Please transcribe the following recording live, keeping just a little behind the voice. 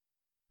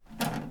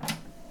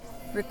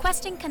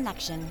Requesting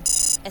connection.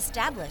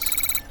 Established.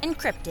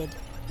 Encrypted.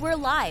 We're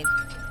live.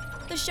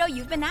 The show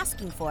you've been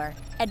asking for.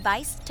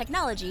 Advice,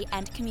 technology,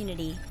 and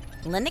community.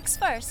 Linux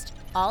first,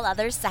 all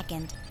others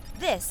second.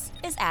 This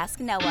is Ask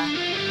Noah.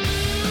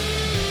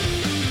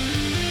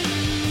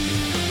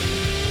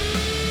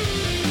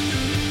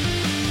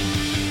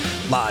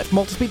 Live from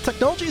Multispeed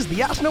Technologies,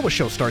 the Ask Noah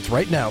show starts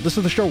right now. This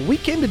is the show we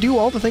came to do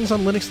all the things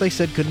on Linux they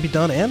said couldn't be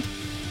done and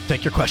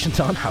take your questions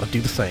on how to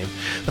do the same.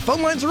 The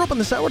phone lines are open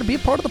this hour. To be a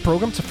part of the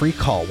program, it's a free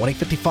call,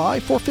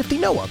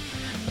 1-855-450-NOAH.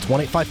 That's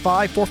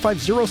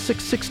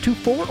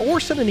 1-855-450-6624,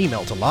 or send an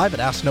email to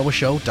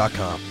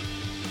live@asknoahshow.com.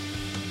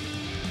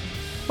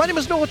 My name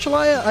is Noah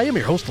Chalaya. I am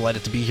your host,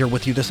 delighted to be here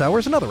with you this hour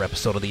as another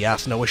episode of the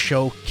Ask Noah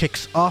show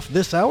kicks off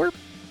this hour.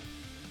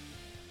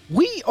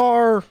 We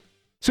are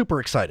super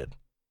excited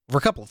for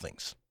a couple of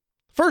things.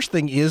 First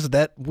thing is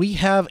that we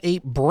have a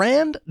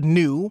brand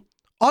new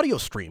audio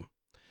stream,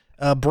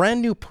 a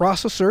brand new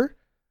processor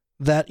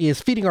that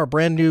is feeding our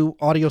brand new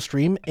audio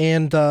stream,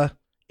 and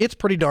it's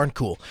pretty darn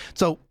cool.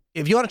 So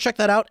if you want to check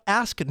that out,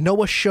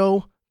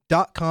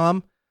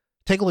 asknoahshow.com.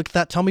 Take a look at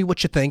that. Tell me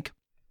what you think.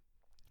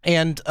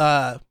 And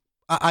I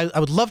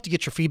would love to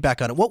get your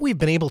feedback on it. What we've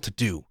been able to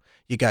do,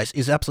 you guys,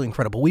 is absolutely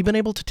incredible. We've been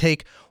able to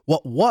take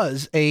what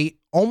was a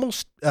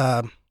almost,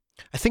 I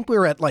think we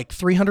were at like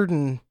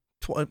 320,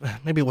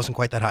 maybe it wasn't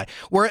quite that high.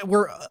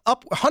 We're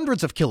up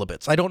hundreds of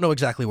kilobits. I don't know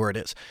exactly where it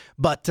is,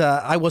 but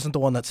I wasn't the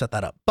one that set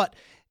that up. But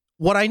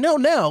what I know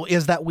now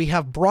is that we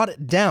have brought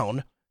it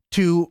down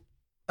to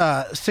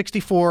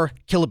 64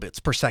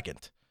 kilobits per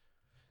second.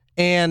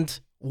 And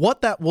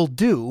what that will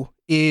do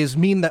is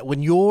mean that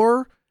when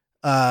you're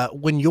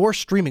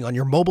streaming on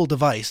your mobile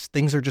device,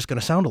 things are just going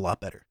to sound a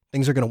lot better.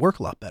 Things are going to work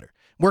a lot better.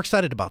 We're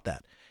excited about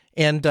that.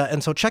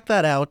 And so check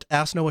that out,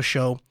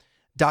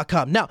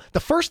 asknoahshow.com. Now, the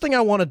first thing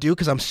I want to do,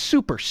 because I'm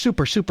super,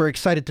 super, super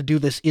excited to do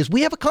this, is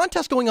we have a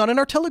contest going on in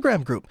our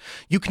Telegram group.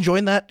 You can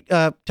join that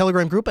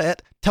Telegram group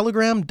at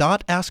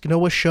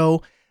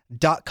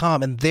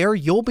telegram.asknoahshow.com, and there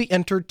you'll be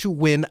entered to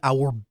win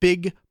our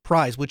big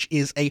prize, which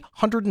is a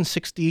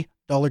 $160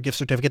 gift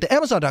certificate to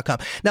Amazon.com.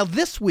 Now,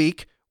 this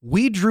week,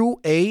 we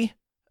drew a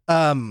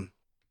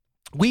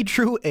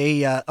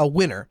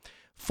winner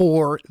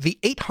for the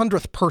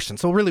 800th person.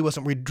 So it really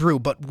wasn't we drew,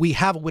 but we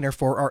have a winner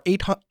for our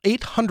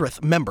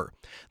 800th member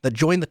that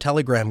joined the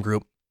Telegram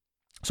group.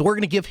 So we're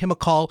going to give him a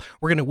call.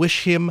 We're going to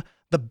wish him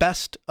the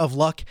best of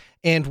luck,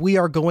 and we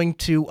are going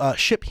to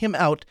ship him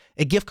out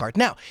a gift card.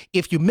 Now,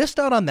 if you missed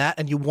out on that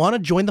and you want to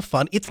join the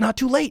fun, it's not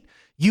too late.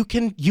 You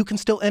can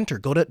still enter.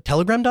 Go to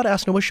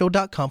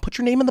telegram.asknoahshow.com, put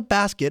your name in the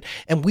basket,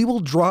 and we will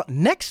draw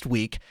next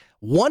week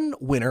one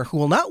winner who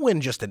will not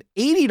win just an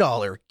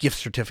 $80 gift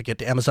certificate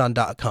to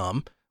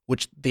Amazon.com,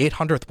 which the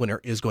 800th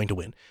winner is going to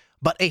win,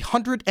 but a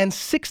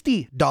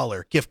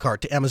 $160 gift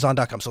card to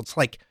Amazon.com. So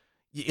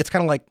it's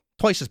kind of like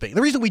twice as big.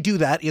 The reason we do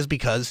that is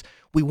because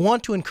we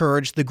want to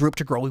encourage the group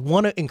to grow. We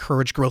want to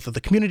encourage growth of the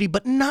community,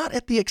 but not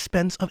at the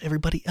expense of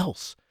everybody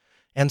else.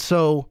 And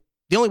so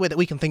the only way that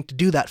we can think to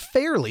do that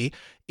fairly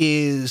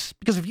is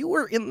because if you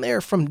were in there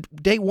from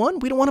day one,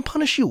 we don't want to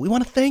punish you. We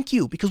want to thank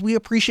you because we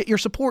appreciate your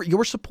support.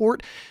 Your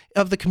support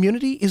of the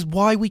community is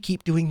why we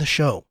keep doing the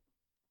show.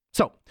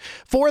 So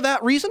for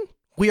that reason,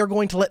 we are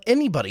going to let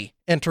anybody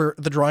enter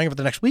the drawing of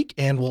the next week,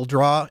 and we'll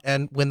draw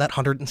and win that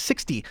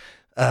 $160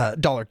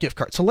 gift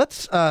card. So let's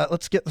see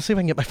if I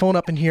can get my phone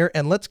up in here,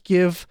 and let's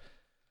give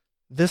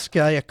this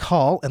guy a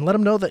call and let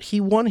him know that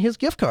he won his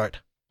gift card.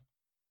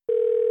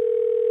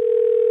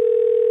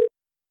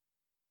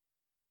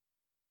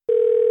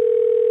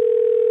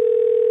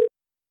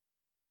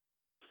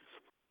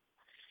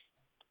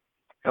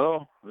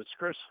 Hello, it's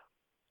Chris.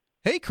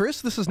 Hey,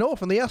 Chris, this is Noah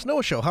from the Ask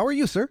Noah Show. How are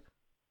you, sir?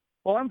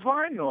 Well, I'm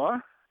fine,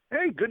 Noah.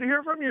 Hey, good to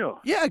hear from you.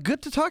 Yeah,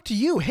 good to talk to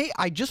you. Hey,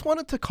 I just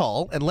wanted to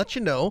call and let you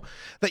know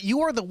that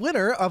you are the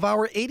winner of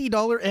our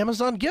 $80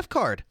 Amazon gift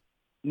card.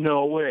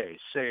 No way.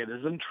 Say it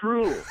isn't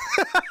true.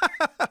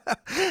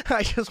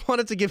 I just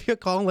wanted to give you a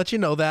call and let you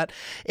know that.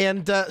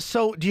 And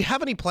so do you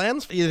have any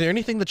plans? Is there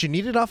anything that you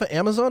needed off of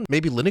Amazon,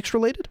 maybe Linux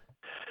related?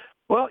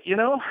 Well,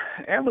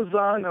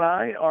 Amazon and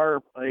I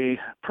are a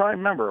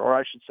Prime member, or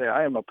I should say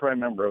I am a Prime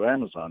member of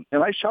Amazon,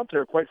 and I shop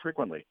there quite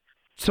frequently.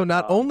 So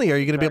not only are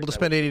you going to be able to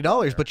spend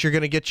 $80, but you're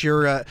going to get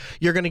your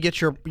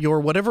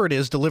whatever it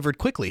is delivered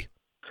quickly.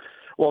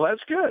 Well,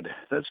 that's good.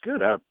 That's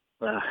good.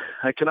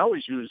 I can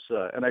always use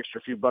an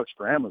extra few bucks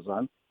for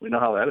Amazon. We know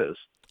how that is.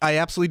 I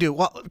absolutely do.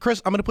 Well,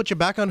 Chris, I'm going to put you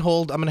back on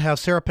hold. I'm going to have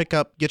Sarah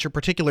get your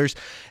particulars,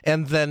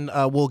 and then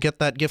we'll get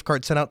that gift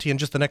card sent out to you in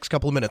just the next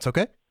couple of minutes,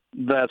 okay?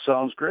 That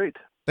sounds great.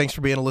 Thanks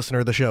for being a listener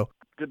of the show.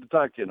 Good to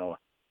talk to you, Noah.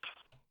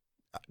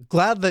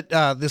 Glad that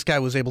this guy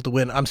was able to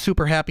win. I'm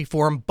super happy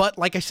for him. But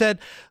like I said,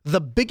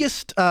 the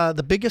biggest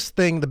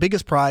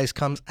prize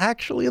comes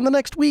actually in the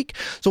next week.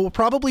 So we'll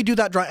probably do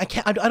that drawing.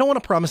 I don't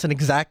want to promise an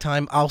exact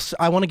time.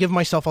 I want to give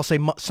myself, I'll say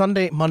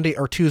Sunday, Monday,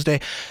 or Tuesday.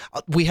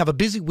 We have a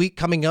busy week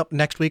coming up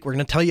next week. We're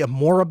going to tell you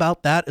more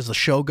about that as the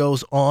show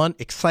goes on.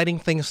 Exciting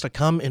things to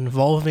come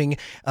involving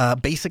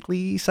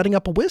basically setting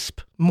up a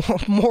WISP,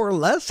 more or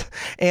less,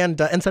 and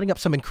setting up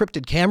some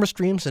encrypted camera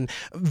streams and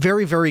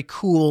very, very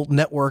cool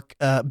network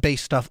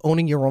based stuff,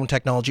 owning your own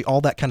technology,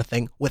 all that kind of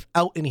thing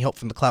without any help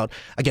from the cloud.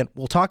 Again,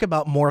 we'll talk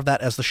about more of that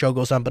as the show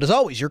goes on. But as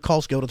always, your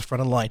calls go to the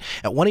front of the line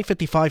at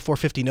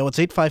 1-855-450-NOAH. It's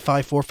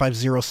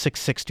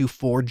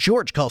 855-450-6624.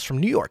 George calls from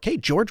New York. Hey,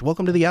 George,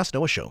 welcome to the Ask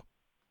Noah Show.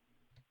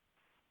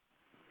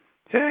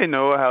 Hey,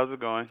 Noah, how's it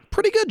going?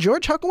 Pretty good,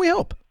 George. How can we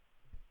help?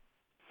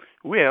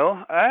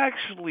 Well, I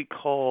actually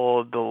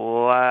called the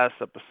last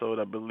episode.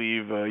 I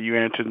believe you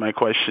answered my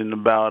question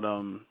about,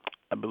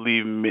 I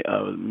believe,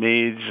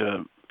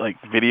 Mage, like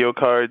video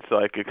cards, so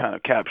I could kind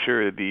of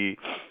capture the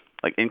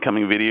like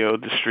incoming video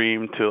to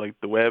stream to like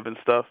the web and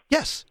stuff.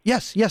 Yes,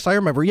 I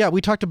remember. Yeah, we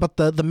talked about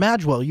the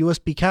Magwell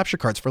USB capture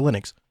cards for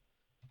Linux.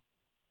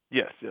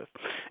 Yes.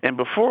 And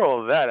before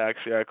all of that,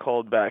 actually, I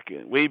called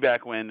way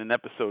back when in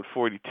episode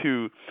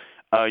 42,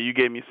 you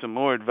gave me some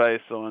more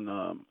advice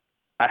on.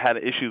 I had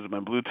issues with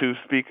my Bluetooth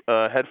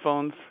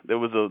headphones. There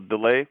was a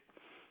delay.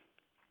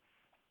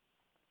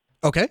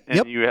 Okay.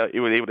 And you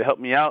were able to help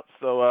me out.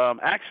 So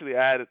actually,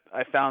 I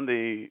found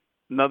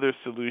another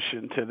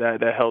solution to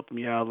that helped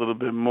me out a little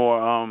bit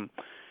more.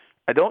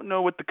 I don't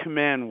know what the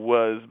command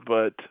was,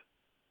 but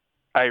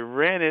I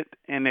ran it,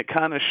 and it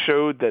kind of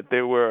showed that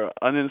there were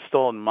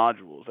uninstalled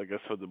modules, I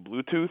guess, for the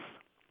Bluetooth.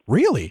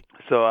 Really?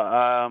 So,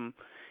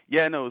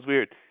 yeah, no, it was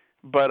weird.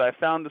 But I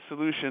found the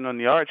solution on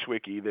the Arch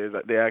Wiki.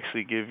 They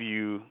actually give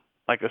you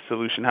like a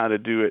solution how to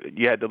do it.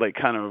 You had to like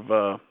kind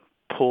of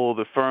pull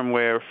the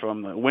firmware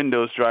from the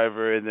Windows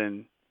driver and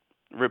then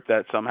rip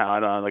that somehow.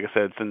 I don't know, like I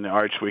said, it's in the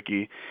Arch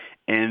Wiki,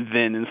 and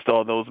then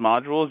install those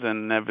modules.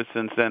 And ever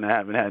since then, I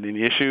haven't had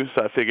any issues.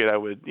 So I figured I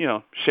would,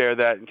 share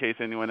that in case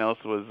anyone else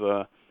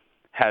was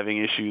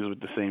having issues with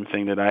the same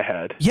thing that I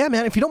had. Yeah,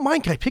 man, if you don't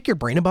mind, can I pick your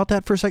brain about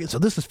that for a second? So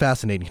this is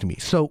fascinating to me.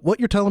 So what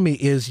you're telling me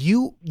is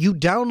you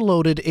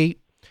downloaded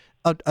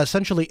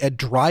essentially a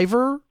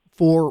driver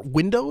for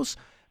Windows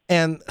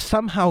and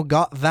somehow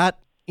got that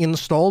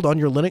installed on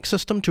your Linux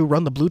system to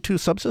run the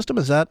Bluetooth subsystem.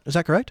 Is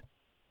that correct?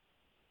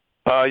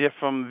 Yeah,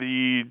 from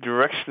the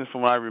directions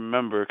from what I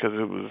remember, because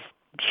I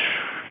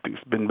think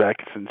it's been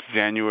back since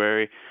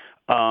January.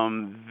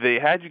 They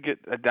had you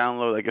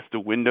download, I guess, the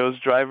Windows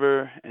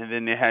driver, and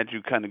then they had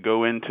you kind of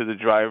go into the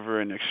driver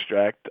and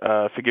extract,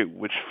 I forget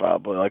which file,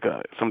 but like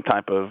some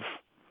type of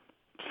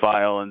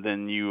file, and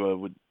then you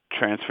would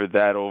transfer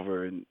that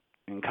over and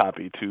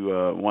copy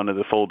to one of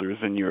the folders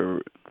in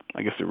your,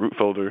 I guess, the root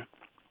folder.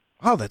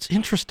 Oh, that's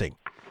interesting.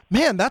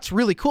 Man, that's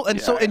really cool. And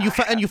so,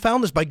 you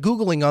found this by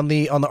Googling on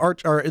the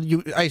Arch, or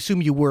I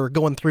assume you were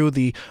going through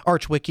the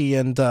Arch Wiki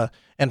and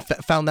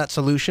found that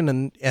solution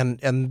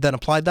and then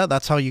applied that.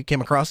 That's how you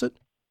came across it.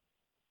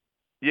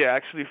 Yeah,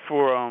 actually,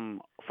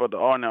 on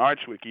the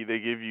Arch Wiki, they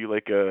give you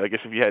like I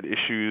guess if you had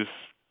issues,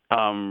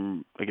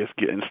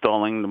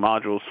 installing the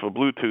modules for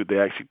Bluetooth, they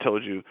actually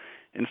told you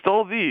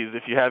install these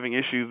if you're having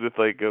issues with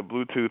like a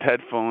Bluetooth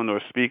headphone or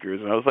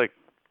speakers. And I was like,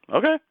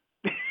 okay.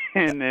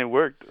 And it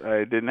worked. I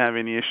didn't have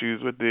any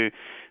issues with the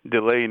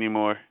delay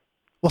anymore.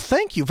 Well,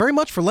 thank you very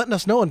much for letting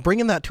us know and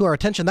bringing that to our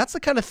attention. That's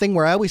the kind of thing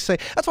where I always say,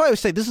 that's why I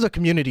always say this is a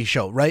community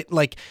show, right?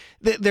 Like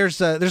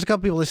there's a couple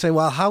people that say,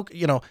 well, how,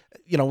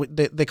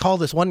 they call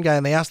this one guy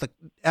and they ask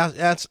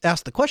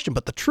the question,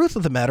 but the truth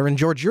of the matter, and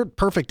George, you're a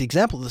perfect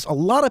example of this. A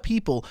lot of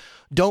people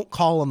don't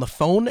call on the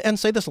phone and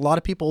say this. A lot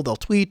of people, they'll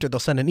tweet or they'll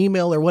send an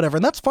email or whatever.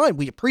 And that's fine.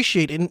 We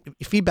appreciate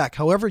feedback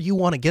however you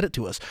want to get it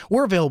to us.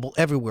 We're available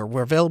everywhere.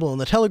 We're available in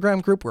the Telegram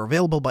group. We're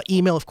available by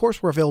email. Of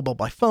course, we're available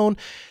by phone.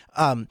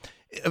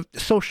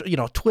 Social,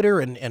 Twitter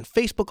and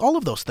Facebook, all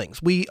of those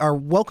things. We are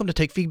welcome to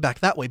take feedback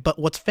that way. But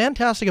what's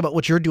fantastic about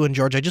what you're doing,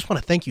 George, I just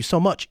want to thank you so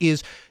much,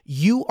 is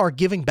you are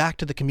giving back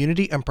to the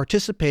community and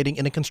participating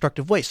in a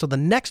constructive way. So the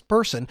next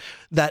person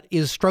that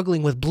is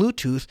struggling with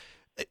Bluetooth,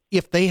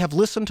 if they have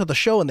listened to the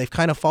show and they've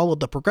kind of followed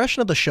the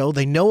progression of the show,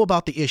 they know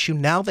about the issue.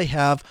 Now they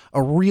have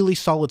a really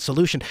solid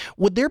solution.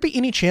 Would there be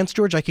any chance,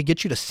 George, I could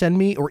get you to send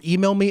me or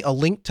email me a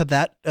link to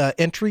that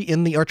entry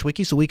in the Arch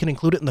Wiki so we can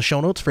include it in the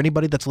show notes for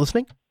anybody that's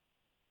listening?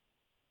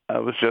 I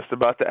was just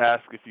about to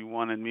ask if you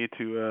wanted me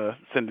to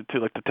send it to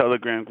like the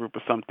Telegram group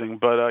or something.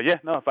 But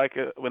if I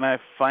could, when I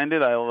find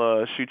it,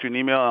 I'll shoot you an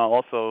email, and I'll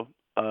also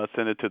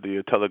send it to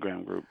the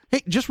Telegram group.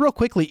 Hey, just real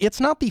quickly, it's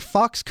not the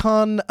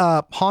Foxconn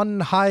Hon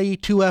Hi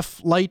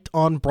 2F Lite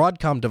on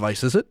Broadcom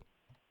device, is it?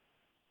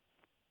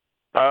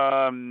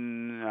 I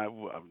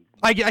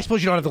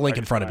suppose you don't have the link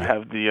in front of you. I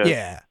have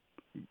the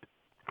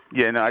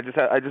no. I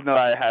just know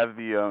I have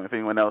the. If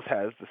anyone else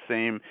has the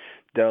same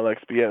Dell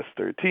XPS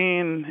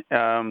 13,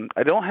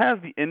 I don't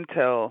have the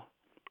Intel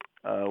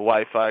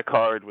Wi-Fi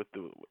card with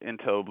the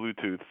Intel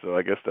Bluetooth, so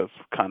I guess that's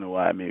kind of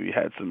why I maybe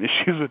had some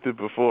issues with it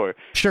before.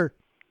 Sure.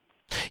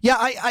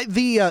 Yeah,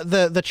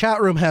 the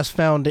chat room has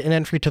found an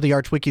entry to the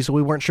Arch Wiki, so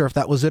we weren't sure if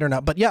that was it or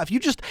not. But yeah, if you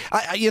just,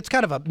 it's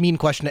kind of a mean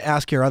question to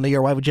ask here on the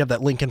air. Why would you have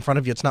that link in front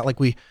of you? It's not like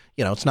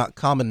it's not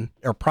common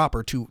or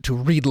proper to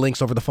read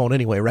links over the phone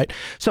anyway, right?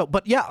 So,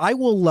 but yeah,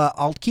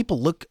 I'll keep a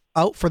look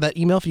out for that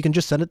email. If you can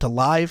just send it to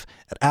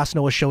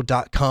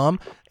live@asknoahshow.com,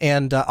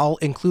 and I'll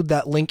include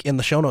that link in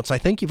the show notes. I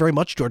thank you very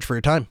much, George, for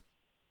your time.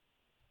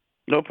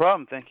 No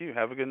problem. Thank you.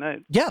 Have a good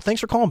night. Yeah,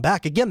 thanks for calling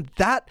back. Again,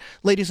 that,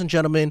 ladies and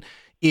gentlemen,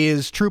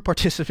 is true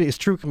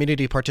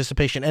community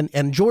participation.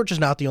 And George is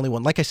not the only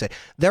one. Like I say,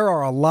 there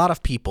are a lot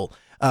of people.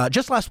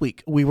 Just last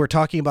week, we were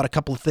talking about a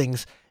couple of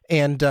things.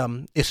 And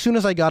as soon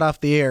as I got off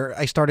the air,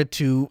 I started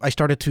to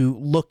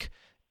look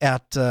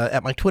at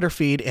my Twitter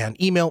feed and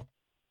email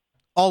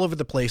all over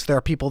the place. There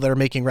are people that are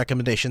making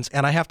recommendations.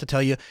 And I have to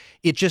tell you,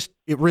 it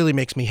really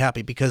makes me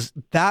happy, because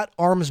that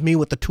arms me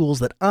with the tools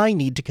that I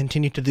need to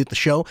continue to do the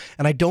show.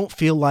 And I don't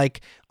feel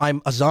like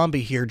I'm a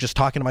zombie here just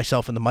talking to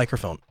myself in the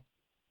microphone.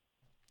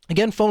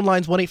 Again, phone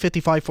lines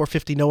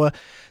 1-855-450-NOAH.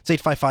 It's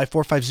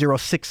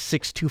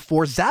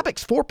 855-450-6624.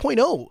 Zabbix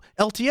 4.0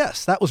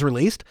 LTS, that was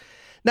released.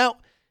 Now,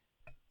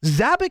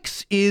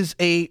 Zabbix is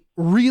a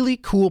really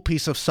cool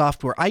piece of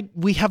software.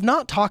 We have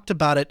not talked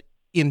about it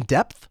in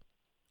depth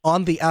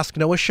on the Ask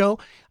Noah show.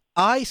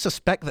 I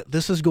suspect that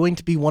this is going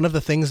to be one of the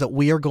things that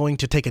we are going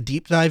to take a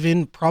deep dive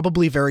in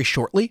probably very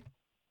shortly.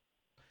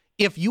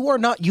 If you are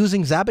not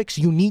using Zabbix,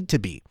 you need to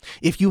be.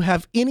 If you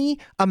have any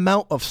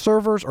amount of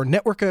servers or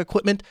network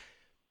equipment,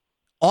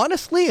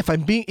 honestly, if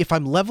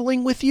I'm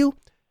leveling with you,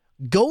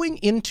 going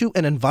into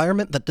an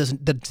environment that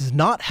does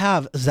not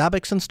have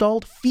Zabbix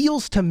installed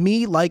feels to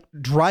me like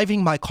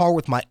driving my car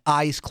with my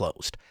eyes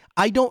closed.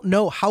 I don't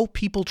know how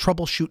people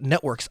troubleshoot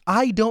networks.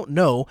 I don't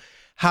know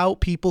how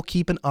people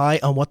keep an eye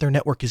on what their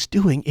network is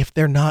doing if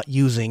they're not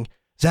using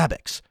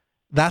Zabbix.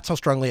 That's how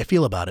strongly I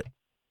feel about it.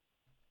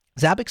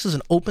 Zabbix is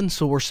an open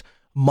source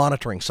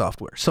monitoring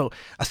software. So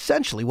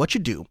essentially what you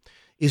do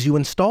is you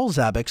install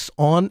Zabbix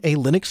on a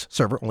Linux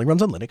server, only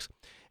runs on Linux,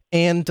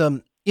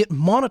 and it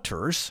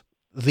monitors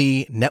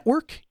the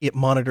network. It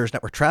monitors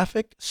network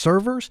traffic,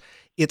 servers.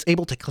 It's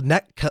able to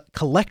collect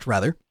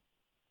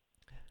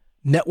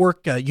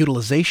network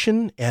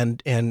utilization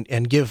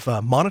and give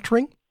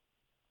monitoring.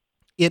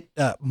 It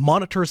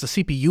monitors the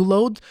CPU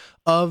loads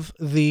of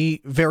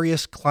the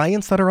various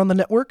clients that are on the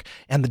network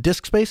and the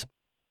disk space.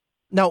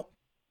 Now,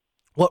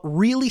 what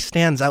really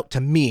stands out to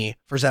me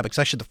for Zabbix,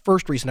 actually the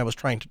first reason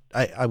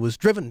I was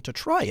driven to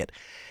try it,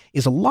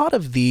 is a lot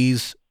of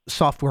these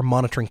software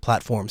monitoring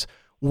platforms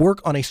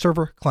work on a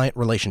server-client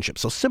relationship.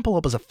 So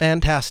SimpleHelp is a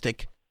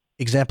fantastic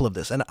example of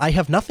this. And I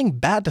have nothing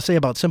bad to say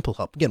about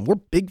SimpleHelp. Again, we're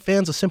big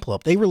fans of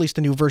SimpleHelp. They released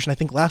a new version, I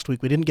think last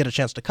week. We didn't get a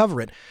chance to cover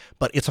it,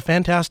 but it's a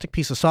fantastic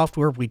piece of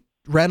software. We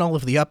ran all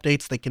of the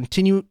updates.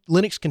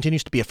 Linux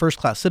continues to be a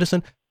first-class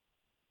citizen.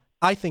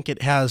 I think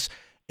it has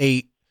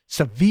a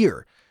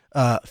severe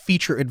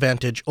feature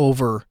advantage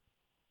over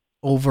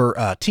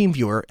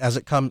TeamViewer as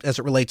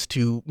it relates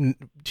to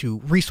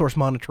resource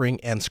monitoring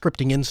and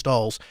scripting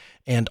installs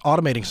and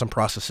automating some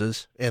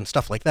processes and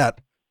stuff like that.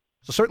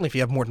 So certainly if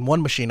you have more than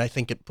one machine, I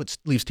think it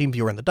leaves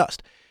TeamViewer in the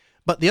dust.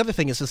 But the other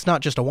thing is, it's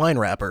not just a wine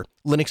wrapper.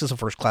 Linux is a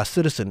first-class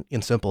citizen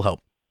in SimpleHelp.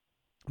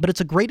 But it's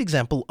a great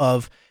example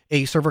of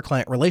a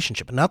server-client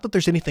relationship. And not that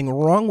there's anything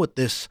wrong with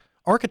this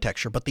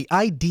architecture, but the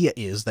idea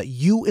is that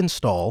you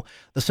install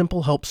the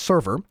SimpleHelp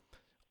server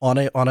on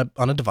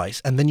a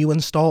device, and then you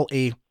install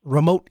a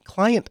remote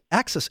client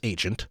access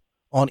agent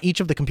on each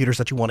of the computers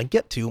that you want to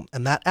get to,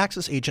 and that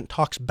access agent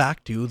talks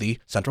back to the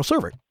central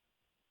server.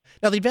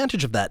 Now, the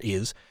advantage of that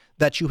is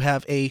that you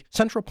have a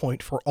central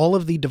point for all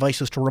of the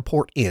devices to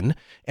report in,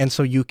 and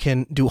so you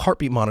can do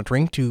heartbeat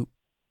monitoring to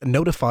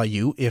notify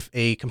you if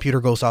a computer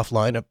goes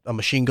offline, a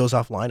machine goes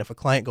offline, if a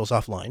client goes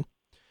offline.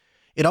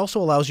 It also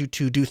allows you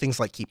to do things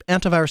like keep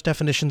antivirus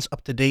definitions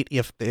up to date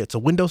if it's a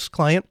Windows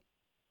client.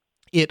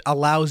 It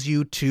allows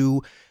you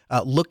to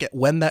look at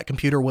when that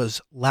computer was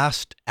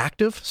last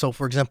active. So,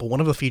 for example, one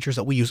of the features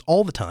that we use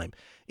all the time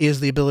is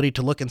the ability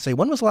to look and say,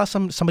 when was the last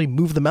time somebody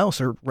moved the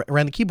mouse or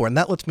ran the keyboard? And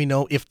that lets me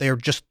know if they're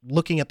just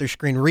looking at their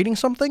screen reading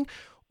something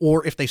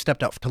or if they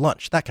stepped out to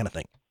lunch, that kind of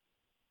thing.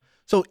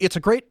 So it's a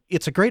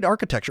great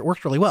architecture. It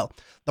works really well.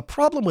 The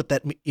problem with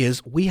that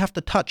is we have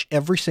to touch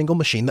every single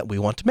machine that we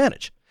want to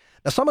manage.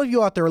 Now, some of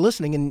you out there are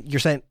listening and you're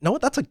saying, no,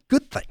 that's a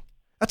good thing.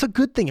 That's a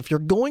good thing. If you're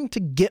going to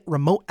get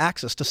remote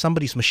access to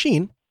somebody's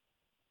machine,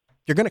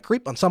 you're going to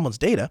creep on someone's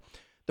data.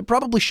 There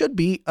probably should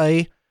be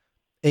a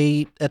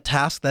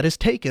task that is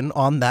taken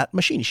on that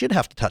machine. You should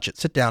have to touch it,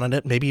 sit down on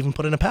it, maybe even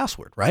put in a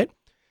password, right?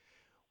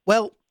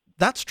 Well,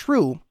 that's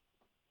true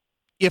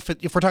if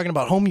we're talking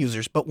about home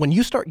users, but when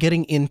you start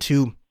getting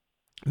into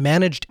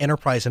managed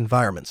enterprise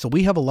environments, so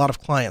we have a lot of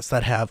clients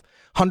that have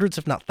hundreds,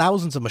 if not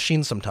thousands of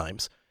machines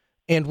sometimes,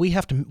 and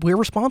we're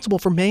responsible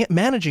for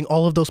managing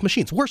all of those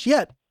machines. Worse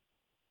yet,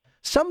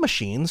 some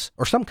machines,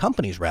 or some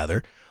companies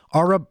rather,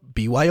 are a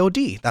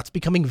BYOD. That's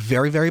becoming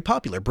very, very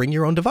popular. Bring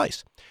your own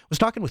device. I was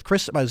talking with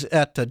Chris. I was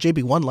at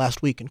JB1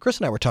 last week, and Chris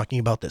and I were talking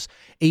about this.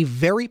 A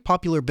very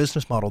popular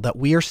business model that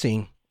we are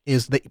seeing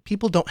is that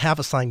people don't have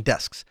assigned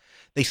desks.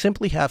 They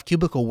simply have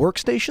cubicle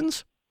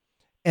workstations,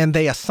 and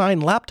they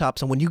assign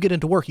laptops, and when you get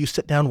into work, you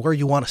sit down where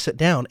you want to sit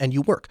down and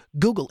you work.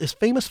 Google is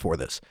famous for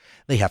this.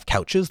 They have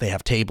couches, they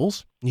have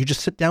tables, and you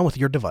just sit down with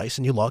your device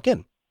and you log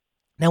in.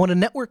 Now, in a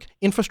network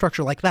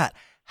infrastructure like that,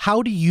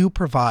 how do you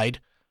provide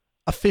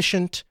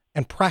efficient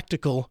and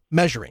practical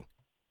measuring?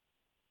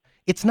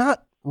 It's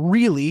not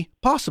really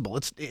possible.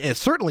 It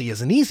certainly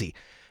isn't easy,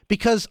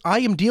 because I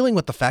am dealing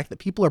with the fact that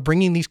people are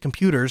bringing these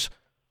computers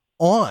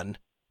on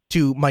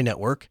to my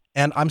network,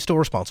 and I'm still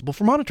responsible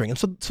for monitoring. And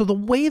so the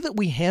way that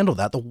we handle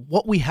that,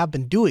 what we have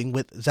been doing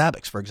with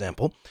Zabbix, for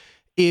example,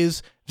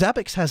 is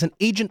Zabbix has an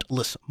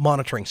agentless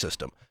monitoring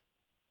system.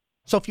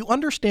 So if you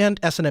understand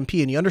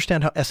SNMP and you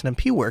understand how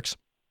SNMP works,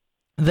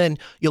 then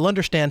you'll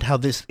understand how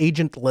this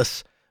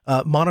agentless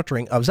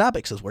monitoring of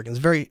Zabbix is working. It's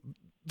a very,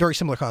 very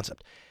similar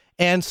concept.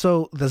 And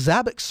so the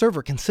Zabbix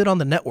server can sit on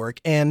the network,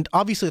 and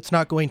obviously it's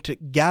not going to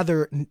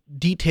gather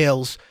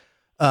details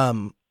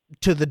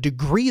to the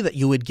degree that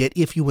you would get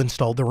if you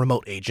installed the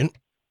remote agent,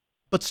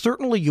 but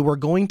certainly you are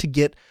going to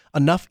get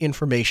enough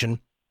information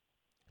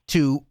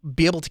to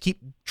be able to keep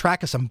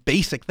track of some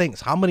basic things.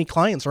 How many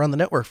clients are on the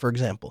network, for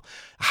example?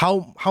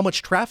 How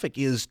much traffic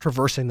is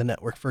traversing the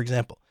network, for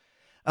example?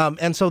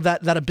 And so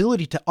that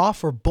ability to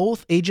offer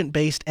both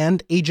agent-based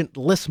and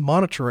agentless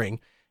monitoring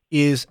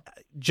is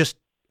just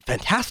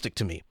fantastic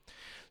to me.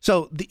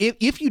 So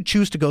if you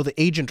choose to go the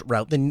agent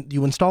route, then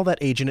you install that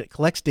agent, it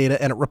collects data,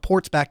 and it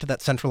reports back to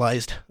that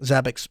centralized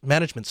Zabbix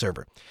management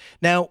server.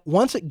 Now,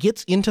 once it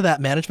gets into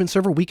that management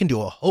server, we can do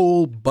a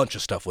whole bunch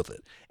of stuff with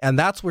it. And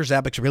that's where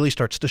Zabbix really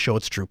starts to show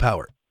its true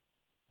power.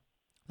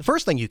 The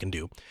first thing you can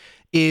do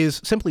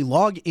is simply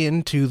log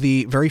into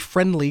the very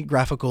friendly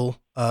graphical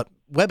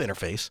web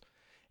interface,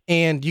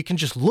 and you can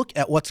just look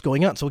at what's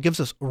going on. So it gives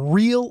us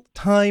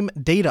real-time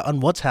data on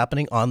what's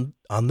happening on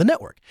the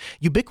network.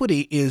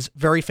 Ubiquiti is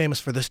very famous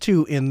for this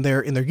too in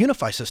their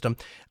UniFi system.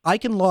 I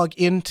can log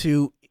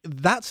into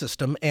that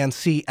system and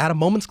see at a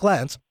moment's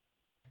glance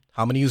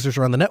how many users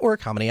are on the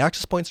network, how many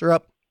access points are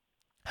up,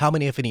 how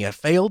many, if any, have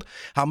failed,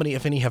 how many,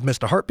 if any, have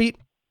missed a heartbeat.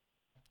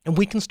 And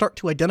we can start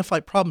to identify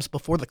problems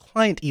before the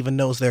client even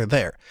knows they're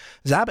there.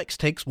 Zabbix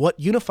takes what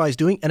UniFi is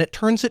doing and it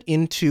turns it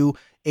into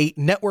a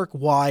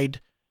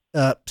network-wide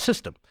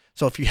system.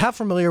 So if you have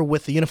familiar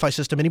with the UniFi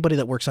system, anybody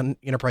that works on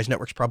enterprise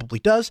networks probably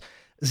does.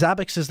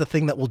 Zabbix is the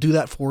thing that will do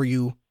that for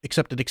you,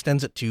 except it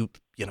extends it to,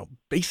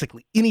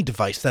 basically any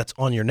device that's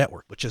on your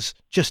network, which is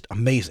just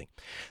amazing.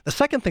 The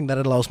second thing that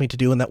it allows me to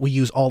do and that we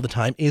use all the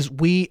time is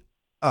we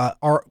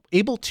are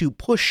able to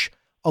push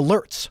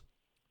alerts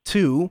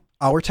to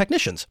our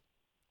technicians.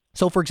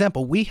 So for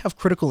example, we have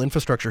critical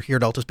infrastructure here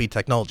at Altispeed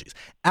Technologies.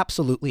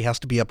 Absolutely has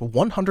to be up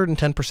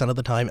 110% of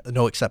the time,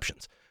 no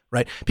exceptions.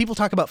 Right? People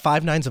talk about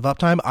 5 nines of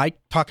uptime. I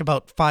talk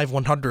about 5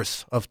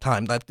 100ths of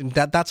time.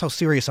 That's how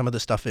serious some of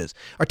this stuff is.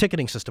 Our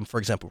ticketing system, for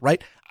example,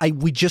 right?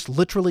 We just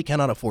literally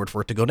cannot afford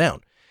for it to go down.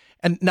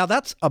 And now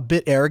that's a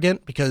bit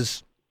arrogant,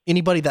 because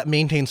anybody that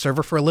maintains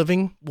server for a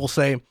living will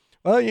say,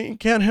 well, you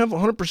can't have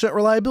 100%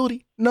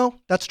 reliability. No,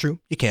 that's true.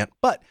 You can't.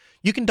 But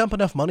you can dump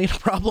enough money in a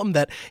problem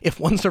that if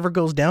one server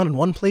goes down in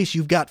one place,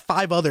 you've got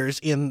 5 others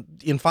in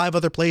 5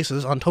 other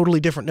places on totally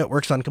different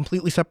networks on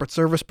completely separate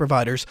service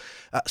providers,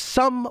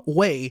 some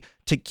way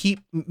to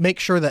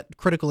make sure that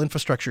critical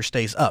infrastructure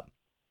stays up.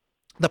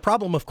 The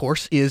problem, of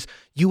course, is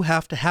you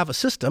have to have a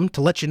system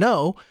to let you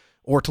know,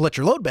 or to let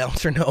your load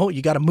balancer know,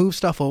 you got to move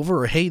stuff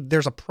over, or hey,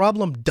 there's a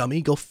problem,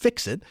 dummy, go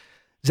fix it.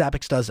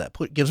 Zabbix does that.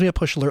 Gives me a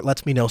push alert,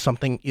 lets me know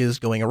something is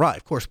going awry.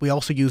 Of course, we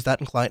also use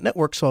that in client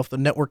network. So if the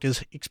network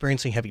is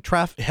experiencing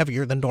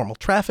heavier than normal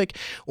traffic,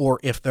 or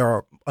if there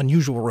are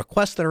unusual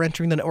requests that are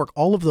entering the network,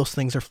 all of those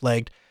things are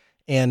flagged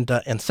and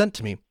sent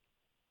to me.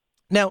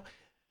 Now,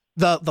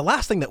 the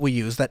last thing that we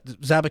use that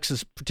Zabbix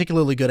is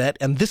particularly good at,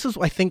 and this is,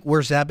 I think,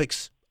 where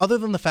Zabbix, other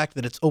than the fact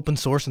that it's open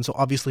source and so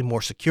obviously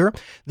more secure,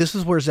 this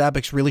is where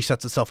Zabbix really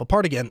sets itself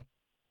apart again,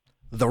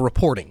 the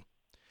reporting.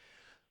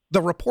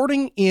 The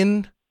reporting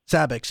in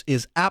Zabbix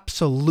is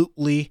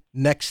absolutely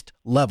next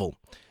level.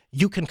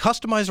 You can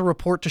customize a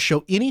report to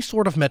show any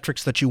sort of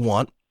metrics that you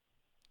want.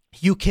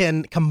 You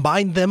can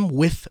combine them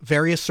with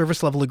various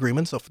service level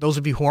agreements. So for those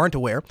of you who aren't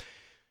aware,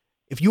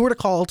 if you were to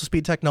call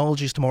Altispeed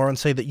Technologies tomorrow and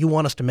say that you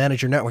want us to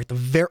manage your network, the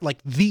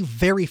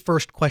very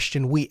first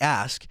question we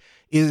ask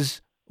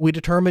is, we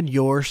determine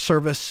your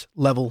service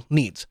level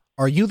needs.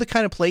 Are you the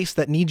kind of place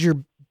that needs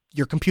your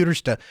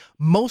computers to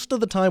most of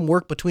the time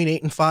work between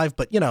 8 and 5,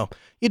 but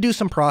you do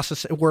some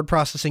word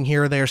processing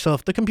here or there. So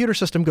if the computer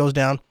system goes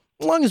down,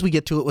 as long as we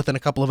get to it within a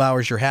couple of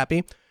hours, you're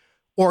happy.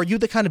 Or are you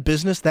the kind of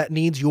business that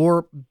needs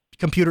your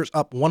computers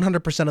up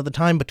 100% of the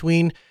time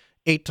between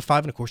 8 to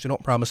 5? And of course, we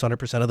don't promise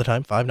 100% of the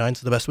time. 5 nines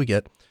is the best we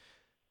get.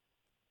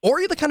 Or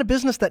are you the kind of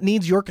business that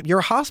needs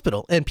your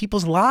hospital and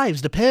people's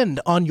lives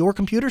depend on your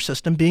computer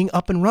system being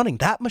up and running?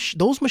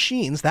 Those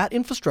machines, that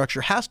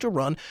infrastructure has to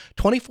run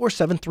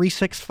 24/7,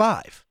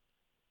 365.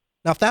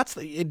 Now, if that's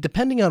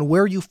depending on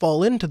where you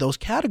fall into those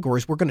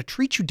categories, we're going to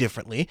treat you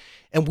differently,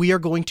 and we are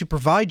going to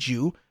provide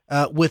you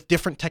with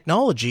different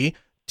technology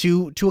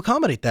to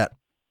accommodate that.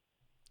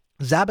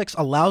 Zabbix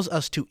allows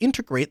us to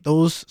integrate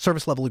those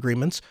service level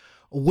agreements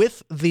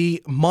with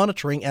the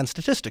monitoring and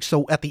statistics.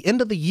 So at the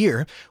end of the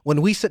year,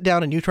 when we sit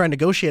down and you try and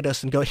negotiate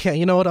us and go, yeah,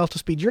 you know what,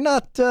 Altispeed,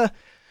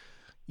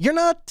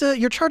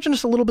 you're charging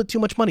us a little bit too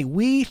much money.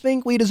 We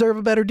think we deserve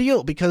a better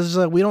deal because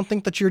we don't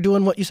think that you're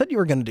doing what you said you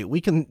were going to do.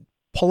 We can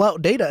pull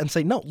out data and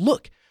say, no,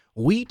 look,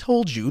 we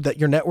told you that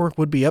your network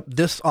would be up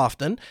this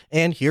often,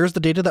 and here's the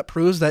data that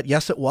proves that,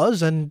 yes, it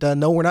was, and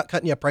no, we're not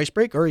cutting you a price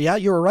break, or yeah,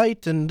 you were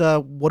right, and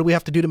what do we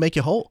have to do to make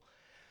you whole?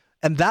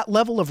 And that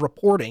level of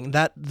reporting,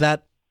 that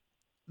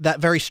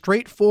very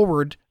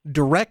straightforward,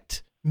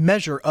 direct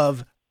measure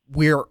of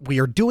we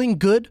are doing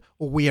good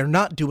or we are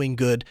not doing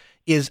good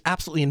is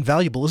absolutely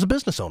invaluable as a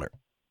business owner.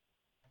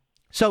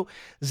 So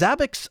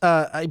Zabbix,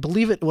 I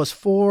believe it was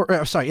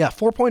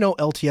 4.0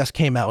 LTS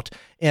came out,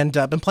 and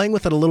I've been playing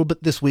with it a little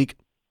bit this week.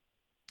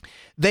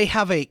 They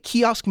have a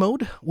kiosk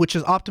mode, which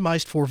is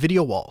optimized for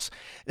video walls.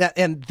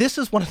 And this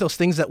is one of those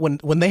things that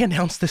when they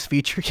announced this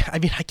feature, I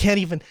mean,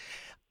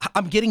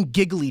 I'm getting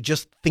giggly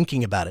just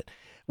thinking about it.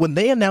 When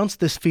they announced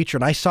this feature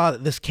and I saw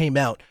that this came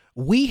out,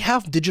 we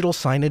have digital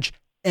signage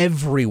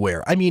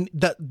everywhere. I mean,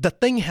 the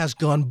thing has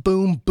gone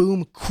boom,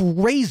 boom,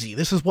 crazy.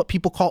 This is what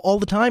people call all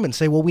the time and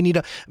say, well, we need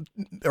a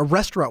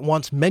restaurant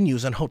wants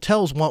menus and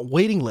hotels want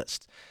waiting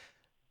lists.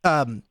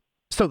 So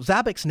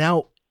Zabbix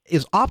now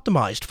is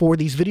optimized for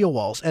these video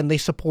walls, and they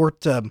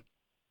support this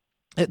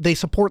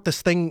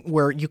thing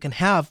where you can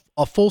have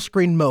a full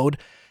screen mode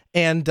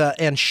and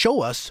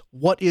show us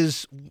what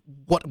is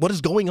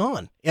going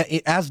on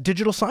as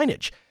digital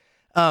signage.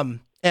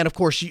 And of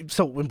course,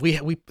 so when we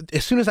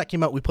as soon as that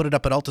came out, we put it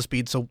up at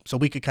Altispeed so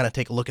we could kind of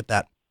take a look at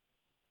that.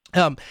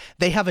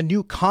 They have a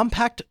new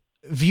compact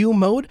view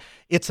mode.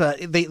 It's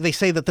they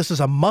say that this is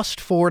a must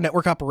for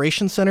Network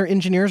Operations Center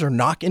engineers or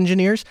NOC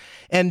engineers.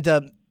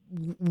 And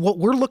what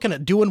we're looking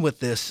at doing with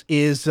this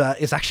is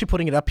actually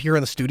putting it up here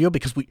in the studio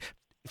because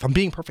if I'm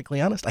being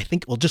perfectly honest, I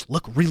think it will just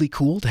look really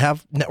cool to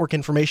have network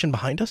information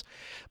behind us.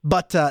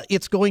 But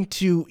it's going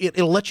to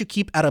it'll let you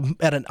keep at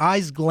an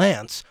eye's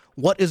glance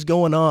what is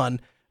going on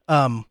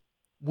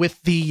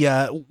with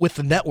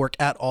the network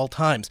at all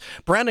times.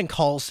 Brandon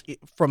calls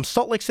from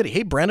Salt Lake City.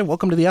 Hey, Brandon,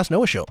 welcome to the Ask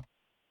Noah Show.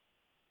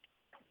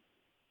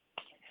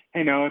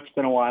 Hey, Noah, it's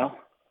been a while.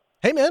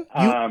 Hey, man,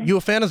 you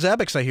a fan of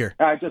Zabbix, I hear.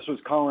 I just was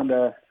calling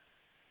to.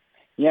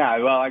 Yeah,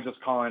 well, I just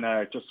calling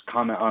just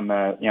comment on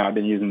the. I've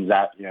been using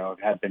had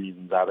been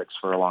using Zabbix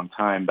for a long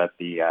time, but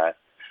there's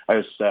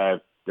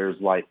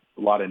like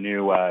a lot of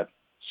new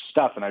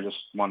stuff, and I just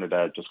wanted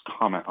to just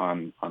comment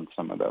on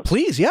some of those.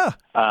 Please, yeah.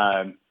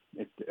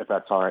 If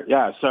that's all right.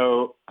 Yeah.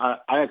 So I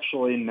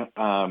actually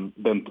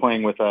been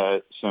playing with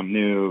some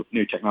new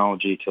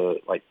technology to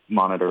like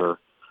monitor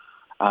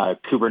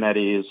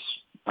Kubernetes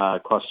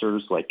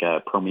clusters like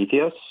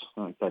Prometheus.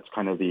 That's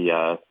kind of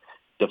the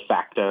de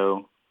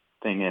facto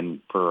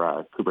thing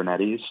for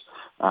Kubernetes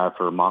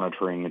for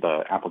monitoring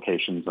the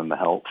applications and the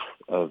health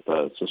of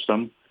the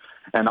system.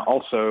 And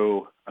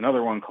also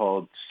another one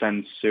called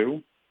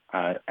Sensu,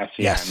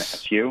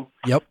 SENSU.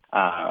 Yep.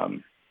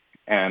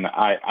 And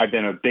I've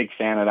been a big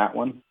fan of that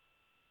one.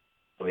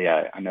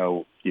 I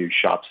know huge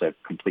shops have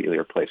completely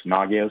replaced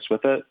Nagios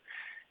with it.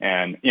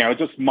 And, it's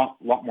just a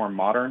lot more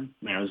modern.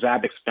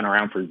 Zabbix's been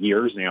around for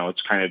years.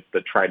 It's kind of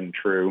the tried and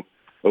true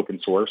open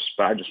source.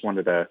 But I just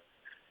wanted to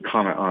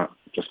comment on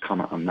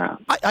that.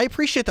 I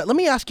appreciate that. Let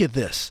me ask you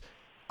this.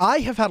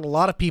 I have had a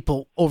lot of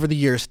people over the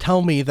years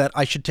tell me that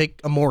I should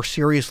take a more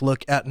serious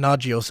look at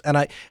Nagios, and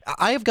I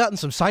have gotten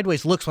some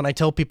sideways looks when I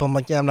tell people, I'm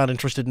like, yeah, I'm not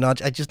interested in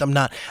Nagios. I'm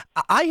not.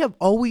 I have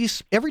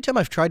always, every time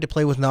I've tried to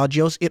play with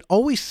Nagios, it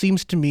always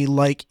seems to me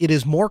like it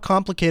is more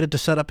complicated to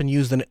set up and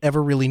use than it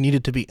ever really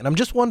needed to be. And I'm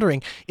just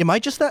wondering, am I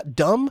just that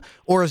dumb,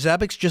 or is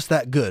Zabbix just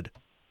that good?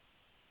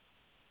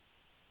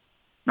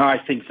 No, I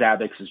think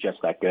Zabbix is just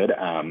that good.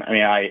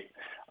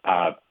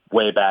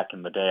 Way back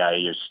in the day, I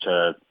used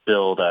to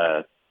build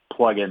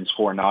plugins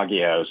for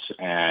Nagios,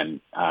 and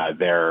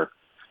they're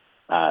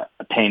a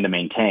pain to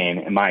maintain,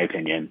 in my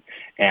opinion.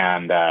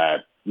 And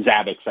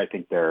Zabbix, I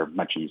think they're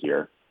much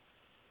easier.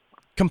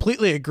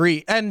 Completely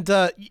agree. And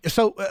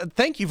so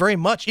thank you very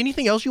much.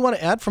 Anything else you want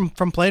to add from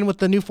playing with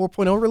the new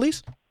 4.0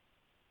 release?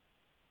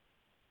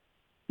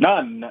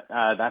 None.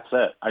 That's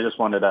it. I just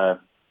wanted to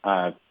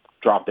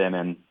drop in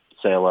and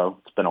say hello.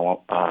 It's been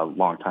a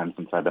long time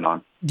since I've been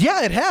on.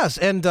 Yeah, it has.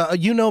 And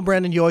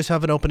Brandon, you always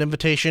have an open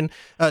invitation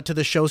to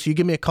the show, so you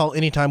give me a call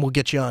anytime, we'll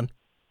get you on.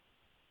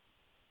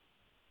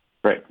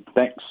 Great.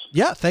 Thanks.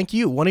 Yeah, thank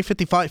you.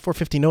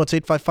 1-855-450-NO. It's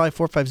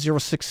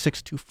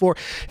 855-450-6624.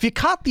 If you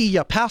caught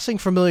the passing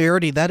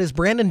familiarity, that is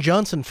Brandon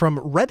Johnson from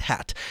Red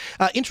Hat.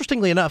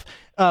 Interestingly enough,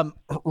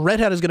 Red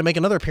Hat is going to make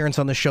another appearance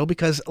on the show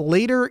because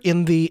later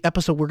in the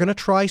episode, we're going to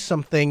try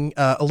something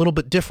a little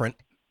bit different.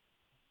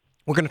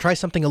 We're going to try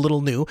something a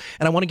little new,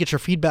 and I want to get your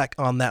feedback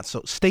on that,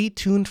 so stay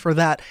tuned for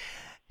that.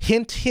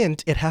 Hint,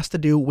 hint, it has to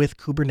do with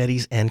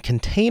Kubernetes and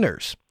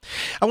containers.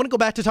 I want to go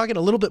back to talking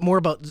a little bit more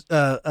about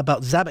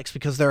Zabbix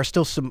because there are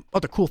still some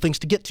other cool things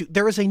to get to.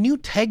 There is a new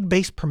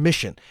tag-based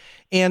permission,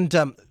 and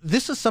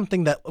this is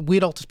something that we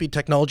at Altispeed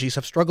Technologies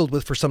have struggled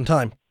with for some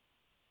time.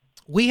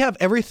 We have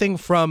everything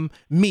from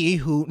me,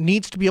 who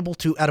needs to be able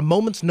to, at a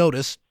moment's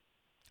notice,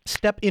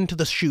 step into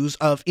the shoes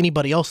of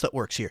anybody else that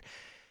works here.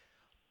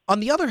 On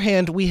the other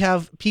hand, we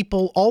have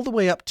people all the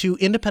way up to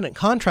independent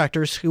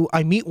contractors who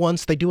I meet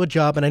once, they do a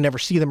job, and I never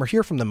see them or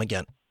hear from them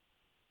again.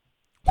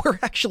 We're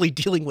actually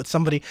dealing with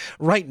somebody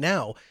right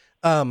now,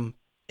 and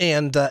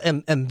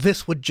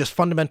this would just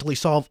fundamentally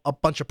solve a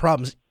bunch of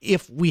problems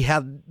if we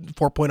had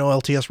 4.0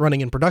 LTS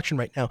running in production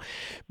right now.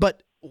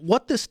 But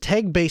what this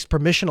tag-based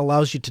permission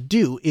allows you to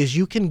do is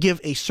you can give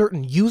a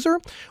certain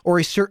user or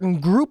a certain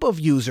group of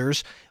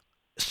users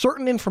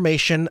certain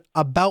information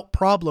about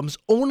problems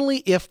only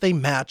if they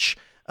match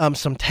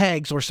some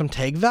tags or some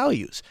tag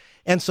values.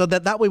 And so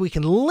that way we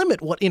can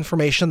limit what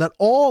information that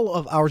all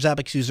of our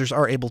Zabbix users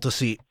are able to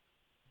see.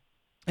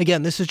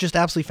 Again, this is just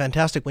absolutely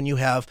fantastic when you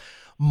have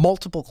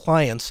multiple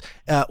clients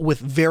with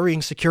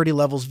varying security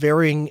levels,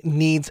 varying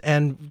needs,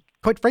 and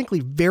quite frankly,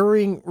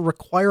 varying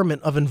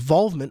requirement of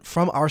involvement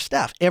from our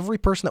staff. Every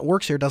person that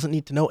works here doesn't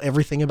need to know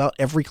everything about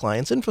every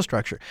client's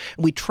infrastructure.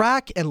 And we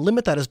track and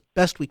limit that as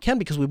best we can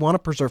because we want to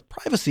preserve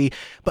privacy,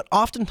 but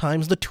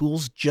oftentimes the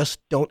tools just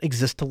don't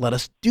exist to let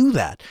us do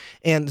that.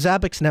 And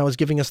Zabbix now is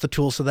giving us the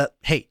tools so that,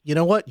 hey, you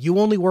know what? You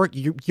only work,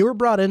 you're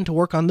brought in to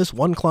work on this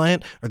one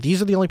client, or these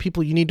are the only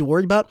people you need to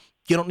worry about.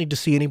 You don't need to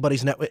see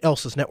anybody's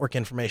else's network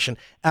information.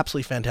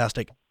 Absolutely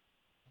fantastic.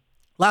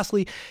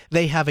 Lastly,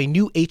 they have a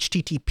new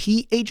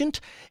HTTP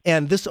agent,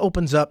 and this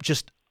opens up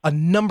just a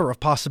number of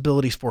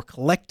possibilities for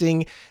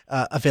collecting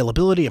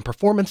availability and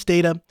performance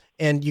data,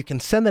 and you can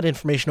send that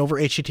information over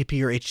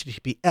HTTP or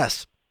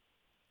HTTPS.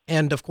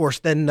 And of course,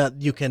 then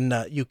you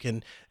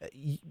can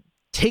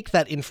take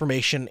that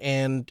information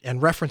and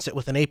reference it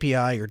with an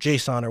API or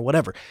JSON or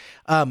whatever.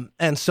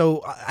 And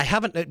so I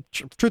haven't,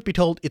 truth be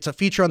told, it's a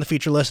feature on the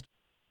feature list.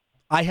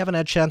 I haven't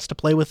had a chance to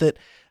play with it.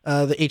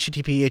 The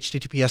HTTP,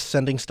 HTTPS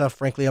sending stuff,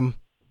 frankly, I'm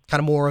kind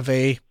of more of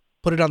a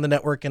put it on the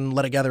network and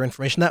let it gather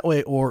information that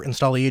way, or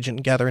install the agent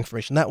and gather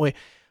information that way.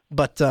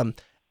 But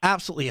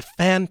absolutely a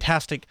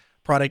fantastic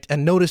product.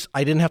 And notice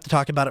I didn't have to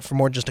talk about it for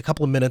more than just a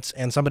couple of minutes.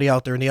 And somebody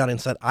out there in the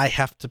audience said, I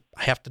have to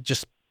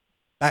just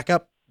back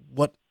up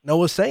what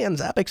Noah's saying.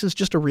 Zabbix is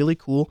just a really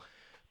cool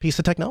piece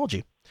of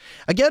technology.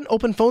 Again,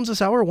 open phones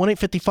this hour,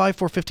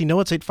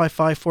 1-855-450-NOAH. It's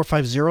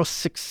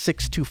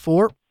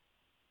 855-450-6624.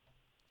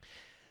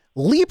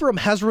 Librem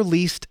has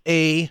released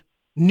a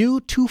new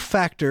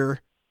two-factor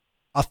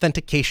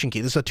authentication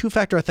key. This is a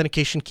two-factor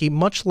authentication key,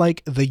 much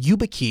like the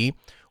YubiKey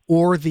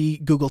or the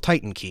Google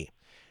Titan key.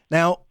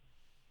 Now,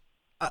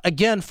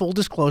 again, full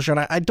disclosure,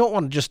 and I don't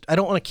want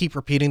to keep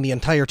repeating the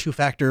entire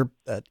two-factor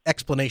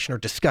explanation or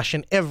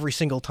discussion every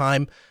single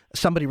time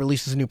somebody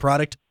releases a new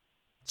product.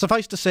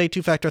 Suffice to say,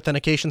 two-factor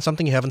authentication,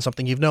 something you have and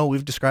something you know.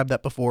 We've described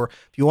that before.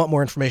 If you want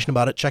more information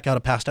about it, check out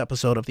a past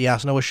episode of the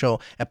Ask Noah Show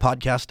at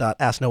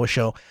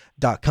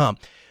podcast.asknoahshow.com.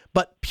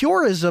 But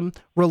Purism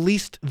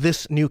released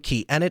this new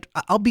key, and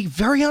I'll be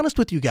very honest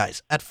with you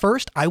guys. At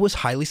first, I was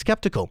highly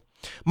skeptical.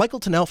 Michael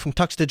Tennell from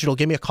Tux Digital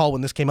gave me a call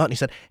when this came out, and he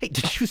said, hey,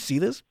 did you see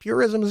this?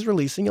 Purism is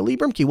releasing a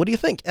Librem key. What do you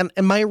think? And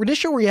my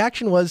initial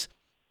reaction was,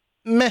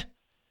 meh,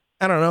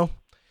 I don't know.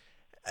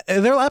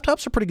 Their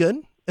laptops are pretty good.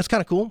 It's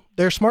kind of cool.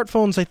 Their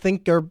smartphones, I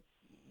think, are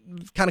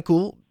kind of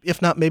cool,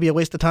 if not maybe a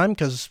waste of time,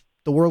 because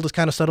the world is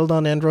kind of settled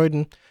on Android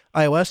and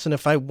iOS, and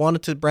if I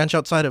wanted to branch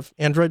outside of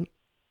Android,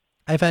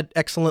 I've had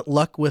excellent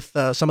luck with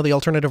some of the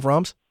alternative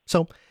ROMs.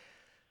 So,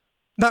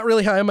 not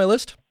really high on my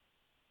list.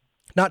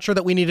 Not sure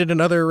that we needed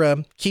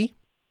another key,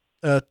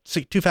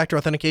 two-factor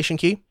authentication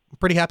key. I'm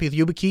pretty happy with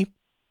YubiKey.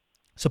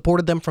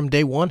 Supported them from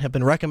day one, have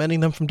been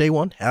recommending them from day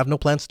one, have no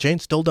plans to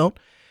change, still don't.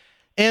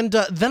 And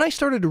then I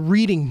started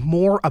reading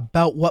more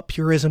about what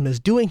Purism is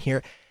doing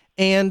here,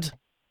 and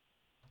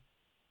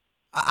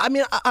I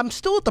mean, I'm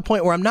still at the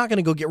point where I'm not going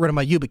to go get rid of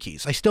my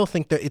YubiKeys. I still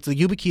think that the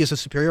YubiKey is a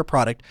superior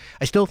product.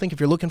 I still think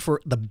if you're looking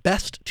for the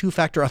best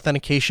two-factor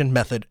authentication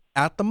method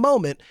at the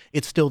moment,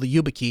 it's still the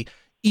YubiKey,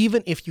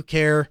 even if you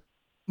care,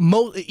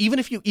 even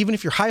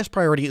if your highest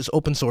priority is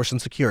open source and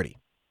security.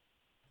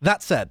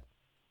 That said,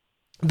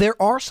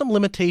 there are some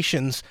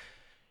limitations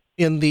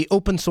in the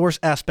open source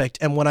aspect,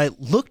 and when I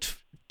looked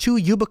to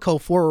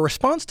Yubico for a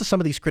response to some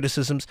of these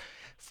criticisms,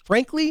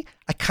 frankly,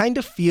 I kind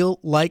of feel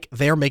like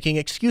they're making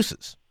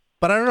excuses.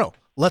 But I don't know.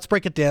 Let's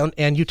break it down,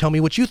 and you tell me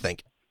what you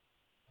think.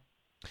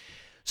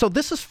 So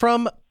this is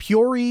from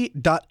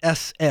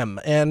Puri.sm,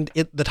 and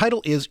the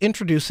title is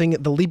Introducing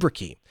the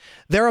LibreKey.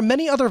 There are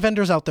many other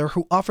vendors out there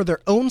who offer their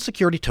own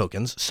security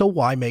tokens, so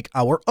why make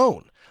our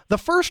own? The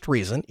first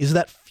reason is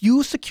that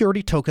few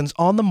security tokens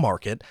on the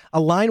market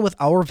align with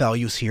our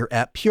values here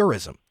at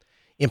Purism,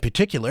 in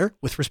particular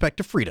with respect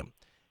to freedom.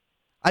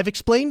 I've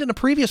explained in a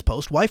previous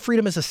post why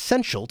freedom is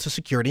essential to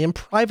security and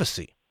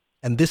privacy.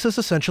 And this is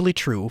essentially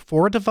true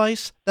for a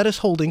device that is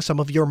holding some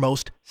of your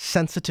most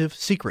sensitive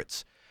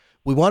secrets.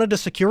 We wanted a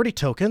security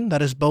token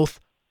that is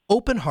both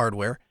open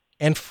hardware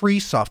and free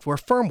software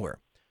firmware.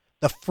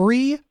 The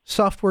free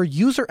software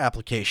user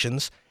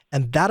applications,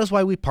 and that is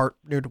why we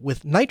partnered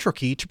with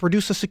NitroKey to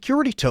produce a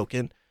security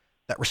token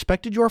that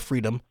respected your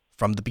freedom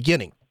from the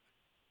beginning.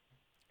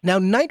 Now,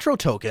 Nitro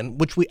Token,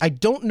 which I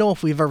don't know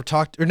if we've ever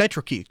talked, or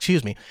Nitro Key,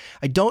 excuse me.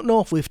 I don't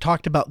know if we've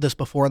talked about this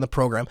before on the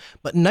program,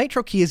 but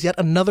Nitro Key is yet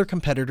another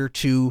competitor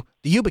to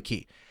the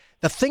YubiKey.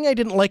 The thing I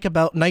didn't like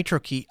about Nitro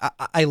Key,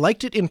 I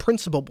liked it in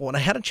principle, but when I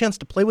had a chance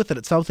to play with it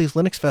at Southeast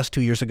Linux Fest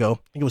 2 years ago,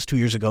 I think it was 2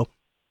 years ago,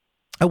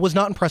 I was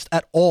not impressed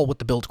at all with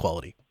the build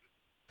quality.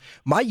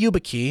 My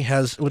YubiKey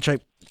has, which I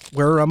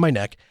wear around my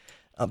neck,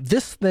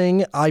 this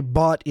thing I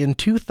bought in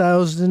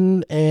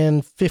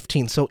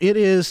 2015, so it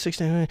is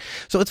 16.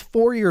 So it's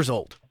 4 years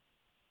old,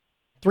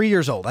 3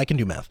 years old. I can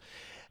do math,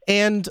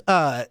 and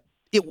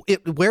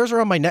it wears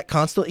around my neck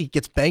constantly. It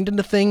gets banged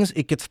into things.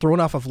 It gets thrown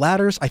off of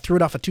ladders. I threw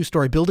it off a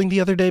 2-story building the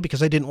other day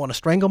because I didn't want to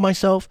strangle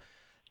myself,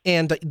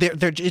 and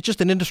it's just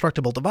an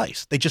indestructible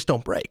device. They just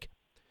don't break.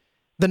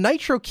 The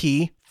Nitro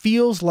Key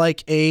feels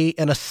like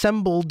an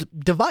assembled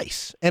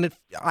device, and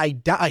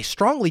I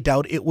strongly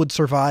doubt it would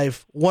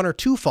survive 1 or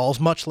 2 falls,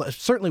 much less,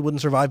 certainly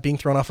wouldn't survive being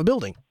thrown off a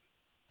building.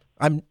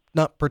 I'm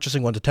not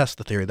purchasing one to test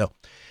the theory, though.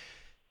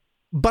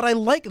 But I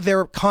like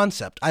their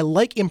concept. I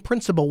like, in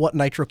principle, what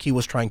Nitro Key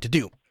was trying to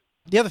do.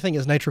 The other thing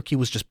is Nitro Key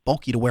was just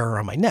bulky to wear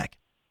around my neck.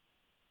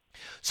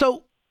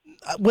 So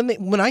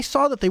when I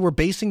saw that they were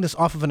basing this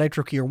off of a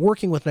Nitro Key or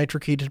working with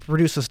Nitro Key to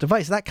produce this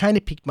device, that kind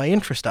of piqued my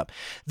interest up.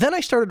 Then I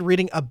started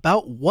reading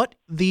about what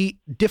the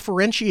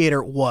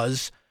differentiator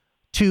was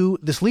to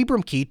this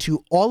Librem key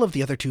to all of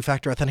the other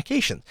 2-factor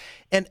authentication.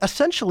 And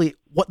essentially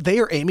what they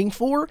are aiming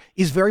for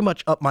is very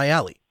much up my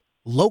alley.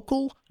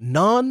 Local,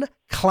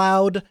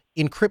 non-cloud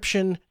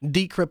encryption,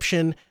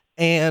 decryption,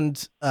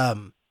 and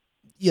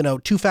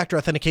 2-factor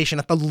authentication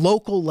at the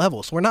local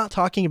level. So we're not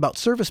talking about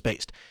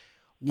service-based.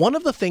 One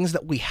of the things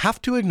that we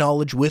have to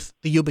acknowledge with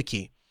the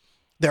YubiKey,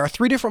 there are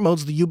 3 different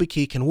modes the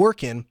YubiKey can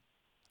work in,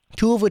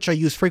 2 of which I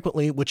use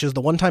frequently, which is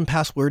the one-time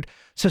password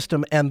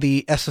system and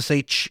the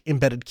SSH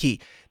embedded key.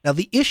 Now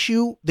the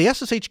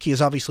SSH key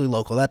is obviously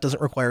local. That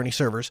doesn't require any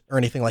servers or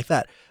anything like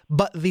that.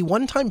 But the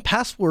one-time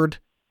password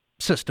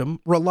system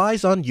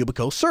relies on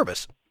Yubico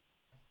service.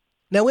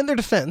 Now in their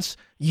defense,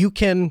 you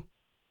can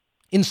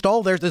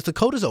install the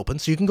code is open,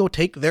 so you can go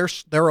take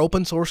their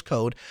open source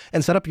code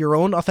and set up your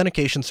own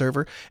authentication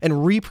server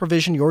and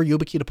re-provision your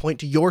YubiKey to point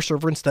to your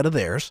server instead of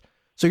theirs.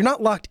 So you're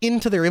not locked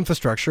into their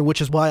infrastructure, which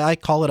is why I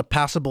call it a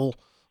passable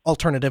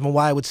alternative and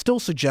why I would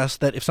still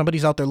suggest that if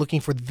somebody's out there looking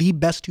for the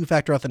best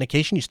 2-factor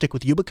authentication, you stick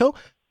with Yubico.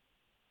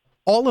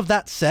 All of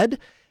that said,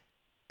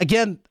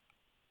 again,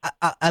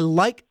 I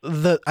like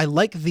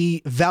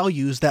the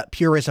values that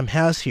Purism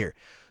has here.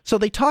 So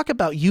they talk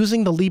about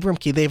using the Librem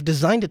key. They've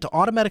designed it to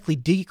automatically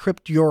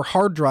decrypt your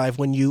hard drive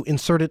when you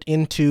insert it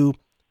into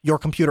your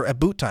computer at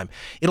boot time.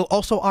 It'll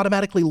also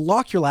automatically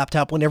lock your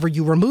laptop whenever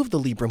you remove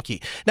the Librem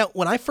key. Now,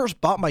 when I first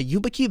bought my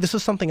YubiKey, this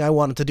is something I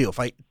wanted to do.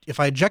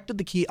 If I ejected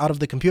the key out of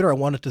the computer, I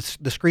wanted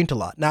the screen to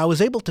lock. Now, I was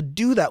able to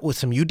do that with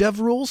some UDEV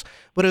rules,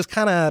 but it was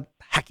kind of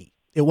hacky.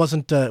 It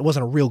wasn't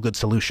a real good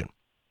solution.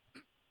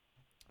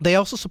 They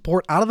also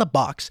support out of the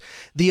box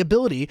the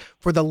ability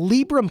for the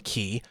Librem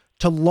key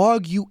to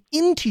log you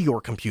into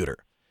your computer.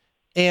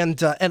 And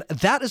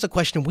that is a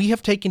question we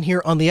have taken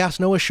here on the Ask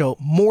Noah show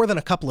more than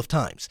a couple of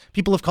times.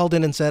 People have called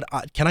in and said,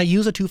 can I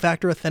use a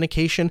 2-factor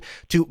authentication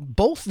to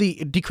both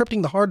the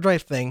decrypting the hard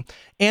drive thing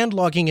and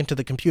logging into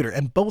the computer?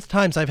 And both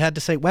times I've had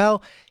to say,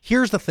 well,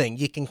 here's the thing.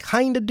 You can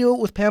kind of do it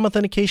with PAM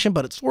authentication,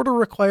 but it sort of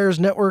requires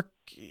network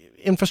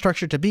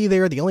infrastructure to be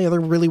there. The only other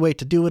really way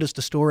to do it is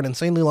to store an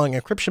insanely long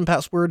encryption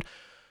password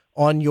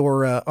on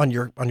your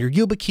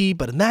YubiKey,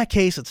 but in that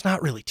case, it's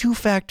not really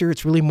 2-factor.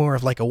 It's really more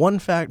of like a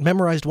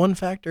memorized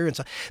 1-factor. And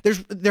so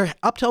there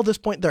up till this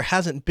point, there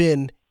hasn't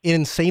been an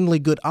insanely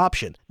good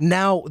option.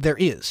 Now there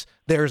is.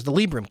 There's the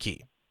Librem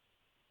key.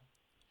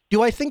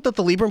 Do I think that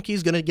the Librem key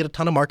is going to get a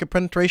ton of market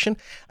penetration?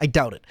 I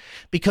doubt it,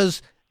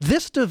 because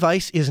this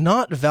device is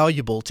not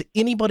valuable to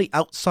anybody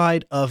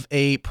outside of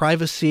a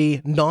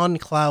privacy,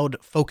 non-cloud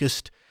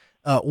focused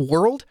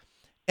world.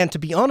 And to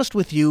be honest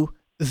with you,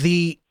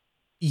 the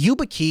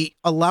YubiKey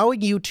allowing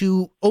you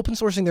to open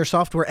sourcing their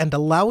software and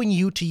allowing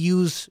you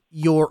to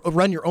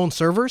run your own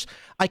servers,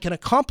 I can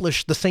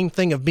accomplish the same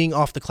thing of being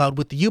off the cloud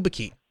with the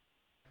YubiKey.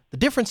 The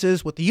difference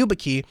is with the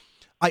YubiKey,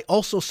 I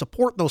also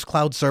support those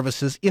cloud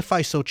services if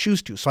I so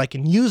choose to. So I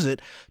can use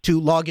it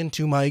to log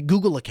into my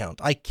Google account.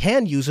 I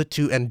can use it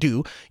to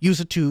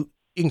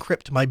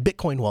encrypt my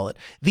Bitcoin wallet.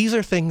 These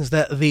are things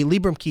that the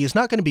Librem key is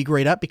not going to be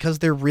great at because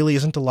there really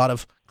isn't a lot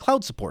of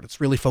cloud support.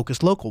 It's really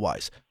focused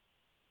local-wise.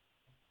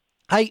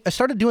 I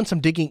started doing some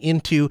digging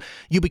into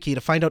YubiKey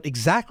to find out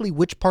exactly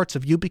which parts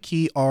of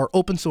YubiKey are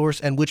open source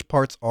and which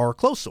parts are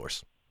closed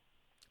source.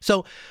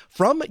 So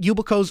from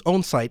Yubico's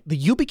own site, the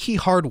YubiKey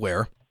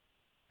hardware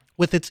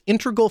with its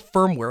integral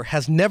firmware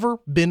has never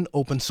been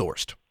open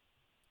sourced,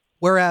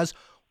 whereas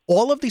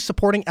all of the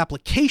supporting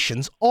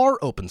applications are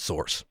open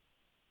source.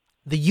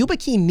 The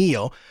YubiKey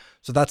Neo,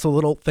 so that's a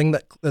little thing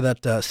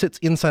that sits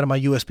inside of my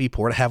USB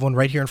port. I have one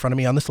right here in front of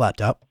me on this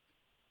laptop.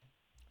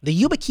 The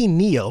YubiKey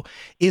Neo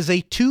is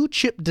a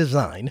 2-chip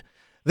design.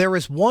 There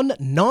is one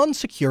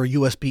non-secure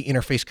USB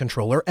interface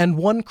controller and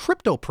one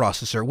crypto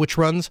processor, which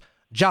runs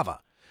Java.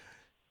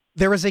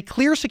 There is a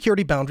clear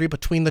security boundary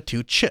between the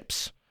two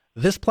chips.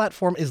 This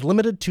platform is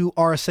limited to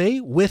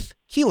RSA with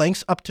key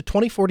lengths up to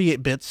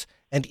 2048 bits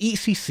and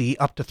ECC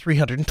up to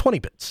 320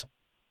 bits.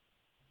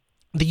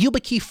 The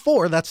YubiKey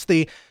 4, that's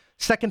the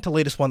second to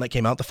latest one that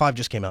came out, the 5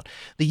 just came out.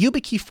 The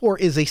YubiKey 4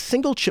 is a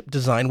single chip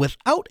design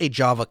without a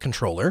Java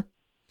controller,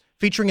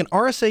 featuring an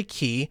RSA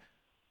key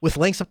with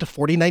lengths up to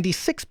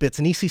 4096 bits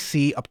and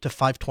ECC up to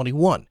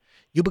 521.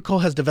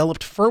 Yubico has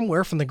developed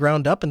firmware from the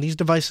ground up, and these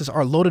devices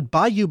are loaded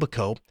by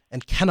Yubico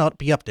and cannot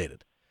be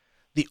updated.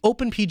 The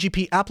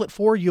OpenPGP Applet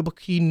 4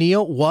 YubiKey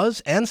Neo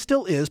was and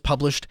still is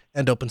published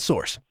and open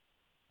source.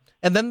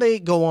 And then they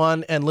go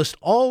on and list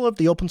all of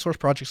the open source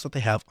projects that they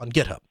have on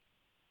GitHub.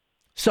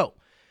 So,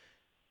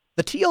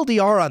 the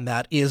TLDR on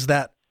that is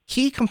that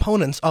key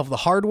components of the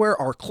hardware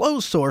are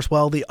closed source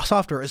while the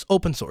software is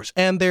open source.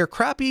 And their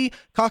crappy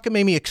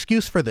cockamamie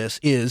excuse for this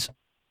is,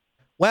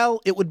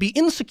 well, it would be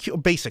insecure,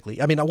 basically.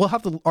 I mean, we'll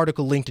have the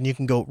article linked and you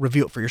can go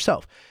review it for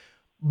yourself.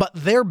 But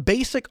their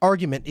basic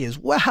argument is,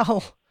 we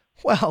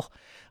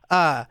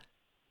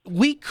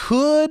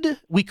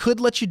could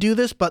let you do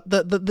this, but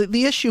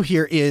the issue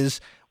here is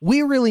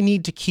we really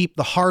need to keep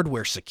the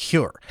hardware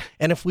secure.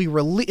 And if we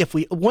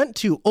went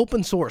to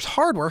open source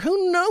hardware,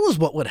 who knows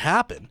what would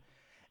happen?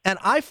 And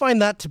I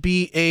find that to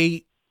be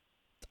a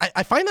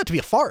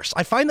farce.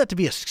 I find that to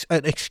be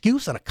an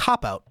excuse and a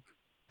cop-out.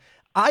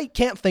 I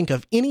can't think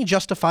of any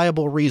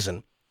justifiable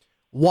reason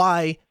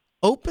why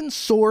open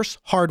source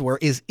hardware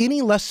is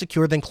any less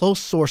secure than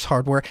closed source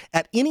hardware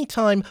at any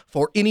time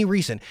for any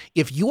reason.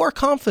 If you are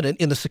confident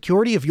in the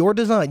security of your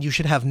design, you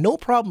should have no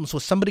problems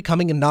with somebody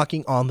coming and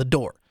knocking on the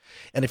door.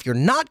 And if you're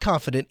not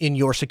confident in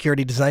your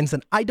security designs,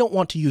 then I don't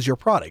want to use your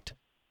product.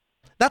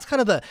 That's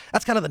kind of the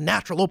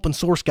natural open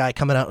source guy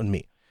coming out in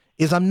me.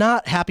 Is I'm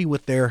not happy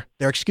with their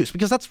excuse,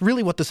 because that's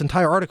really what this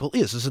entire article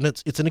is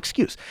it's an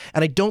excuse.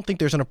 And I don't think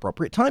there's an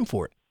appropriate time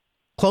for it.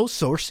 Closed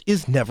source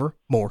is never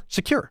more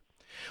secure.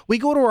 We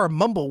go to our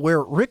Mumble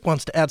where Rick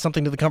wants to add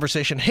something to the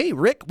conversation. Hey,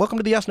 Rick, welcome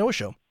to the Ask Noah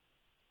Show.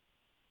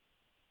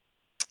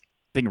 I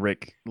think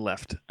Rick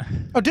left.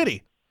 Oh, did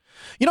he?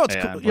 You know, it's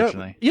cool.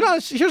 Unfortunately.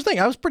 Here's the thing.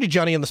 I was pretty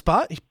Johnny in the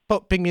spot. He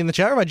pinged me in the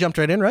chat room. I jumped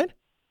right in, right?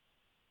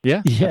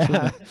 Yeah.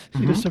 Yeah.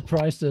 You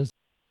surprised us.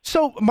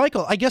 So,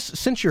 Michael, I guess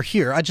since you're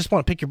here, I just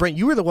want to pick your brain.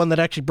 You were the one that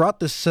actually brought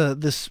this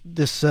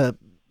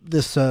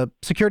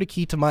security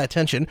key to my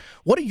attention.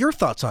 What are your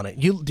thoughts on it?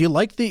 Do you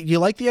like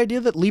the idea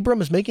that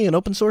Librem is making an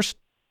open source,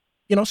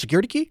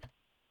 security key?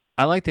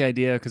 I like the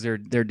idea because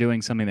they're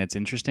doing something that's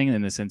interesting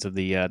in the sense of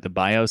the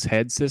BIOS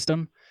head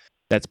system.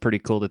 That's pretty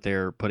cool that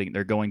they're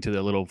going to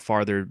a little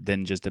farther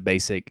than just a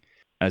basic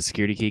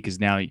security key, because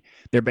now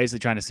they're basically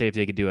trying to say if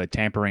they could do a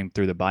tampering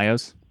through the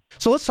BIOS.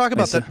 So let's talk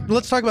about that.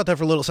 Let's talk about that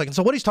for a little second.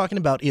 So what he's talking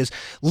about is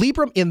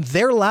Librem in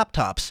their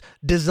laptops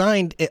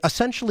designed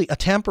essentially a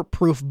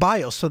tamper-proof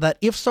BIOS, so that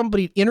if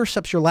somebody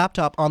intercepts your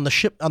laptop on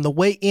the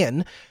way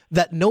in,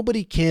 that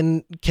nobody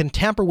can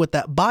tamper with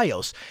that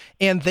BIOS.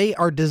 And they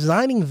are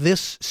designing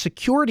this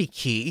security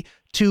key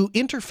to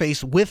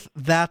interface with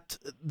that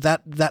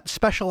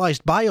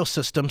specialized BIOS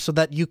system, so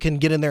that you can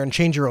get in there and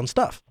change your own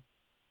stuff.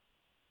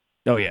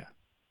 Oh yeah.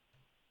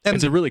 And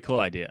it's a really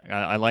cool idea.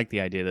 I like the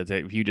idea that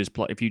if you just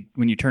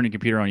when you turn your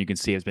computer on, you can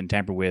see it's been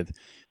tampered with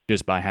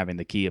just by having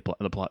the key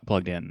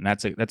plugged in. And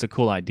that's a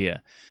cool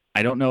idea.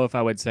 I don't know if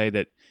I would say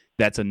that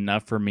that's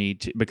enough for me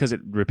to, because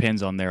it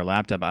depends on their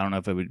laptop. I don't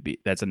know if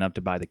that's enough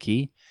to buy the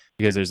key,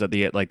 because there's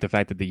the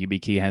fact that the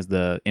YubiKey has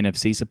the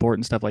NFC support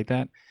and stuff like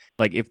that.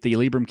 Like if the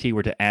Librem key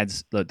were to add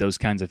those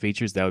kinds of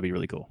features, that would be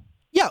really cool.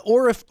 Yeah,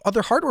 or if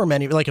other hardware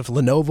like if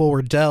Lenovo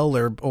or Dell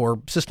or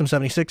System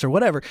 76 or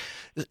whatever,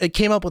 it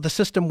came up with a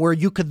system where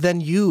you could then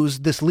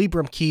use this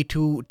Librem key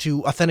to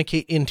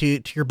authenticate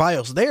into your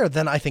BIOS there,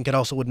 then I think it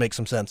also would make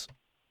some sense.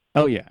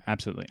 Oh yeah,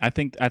 absolutely. I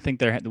think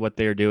what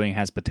they're doing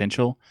has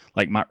potential.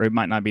 Like it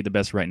might not be the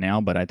best right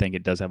now, but I think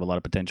it does have a lot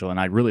of potential. And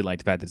I really like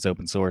the fact that it's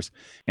open source.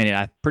 And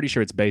I'm pretty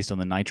sure it's based on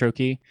the Nitro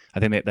key. I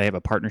think they have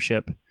a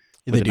partnership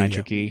with the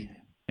Nitro key,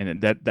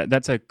 and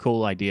that's a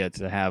cool idea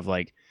to have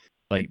like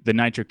the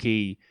Nitro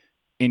key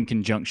in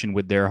conjunction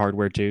with their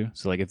hardware too.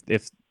 So like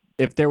if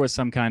there was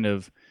some kind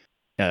of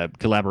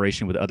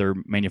collaboration with other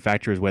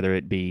manufacturers, whether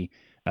it be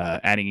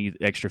adding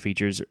extra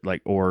features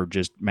or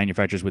just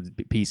manufacturers with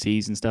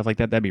PCs and stuff like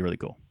that, that'd be really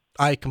cool.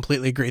 I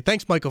completely agree.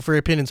 Thanks, Michael, for your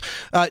opinions.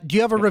 Do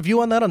you have a review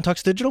on that on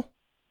Tux Digital?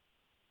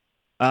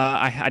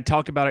 I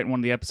talked about it in one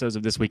of the episodes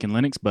of This Week in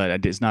Linux,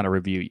 but it's not a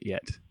review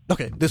yet.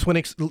 Okay, This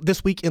Week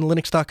in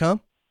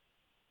Linux.com?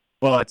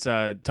 Well, it's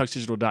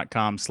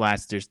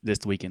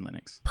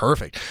tuxdigital.com/thisweekinlinux.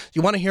 Perfect. If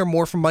you want to hear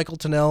more from Michael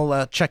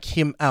Tunnell, check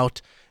him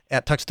out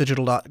at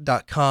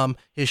tuxdigital.com.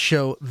 His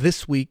show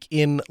This Week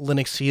in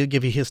Linux. He'll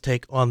give you his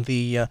take on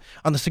the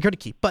security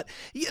key. But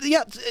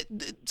yeah,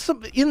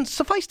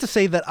 suffice to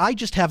say that I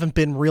just haven't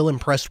been real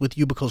impressed with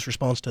Yubico's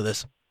response to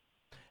this.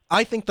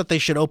 I think that they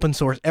should open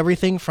source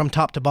everything from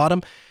top to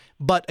bottom.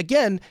 But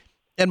again,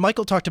 and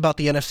Michael talked about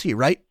the NFC,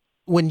 right?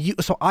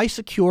 So I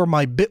secure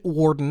my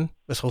Bitwarden,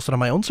 that's hosted on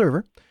my own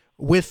server,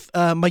 with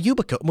my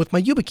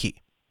YubiKey.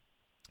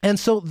 And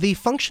so the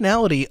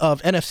functionality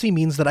of NFC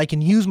means that I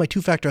can use my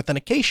two-factor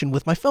authentication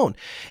with my phone.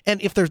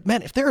 And if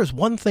there is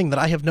one thing that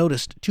I have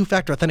noticed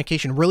two-factor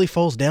authentication really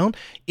falls down,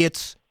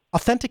 it's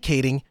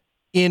authenticating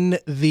on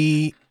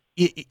the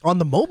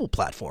mobile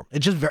platform.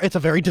 It's a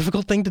very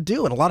difficult thing to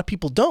do, and a lot of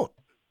people don't.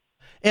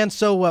 And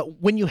so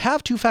when you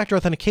have two-factor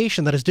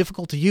authentication that is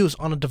difficult to use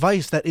on a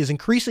device that is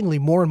increasingly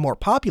more and more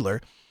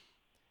popular,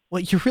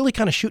 well, you're really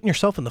kind of shooting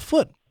yourself in the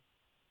foot.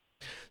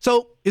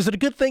 So is it a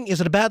good thing? Is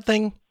it a bad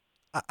thing?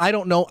 I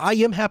don't know. I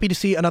am happy to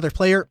see another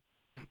player.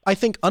 I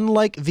think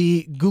unlike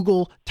the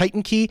Google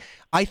Titan Key,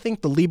 I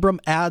think the Librem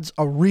adds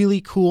a really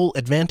cool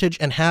advantage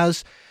and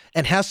has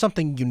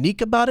something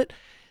unique about it.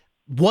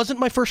 Wasn't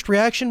my first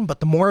reaction, but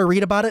the more I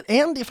read about it,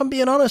 and if I'm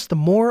being honest, the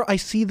more I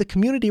see the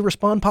community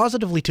respond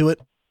positively to it,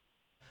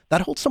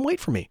 that holds some weight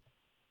for me.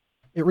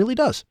 It really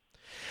does.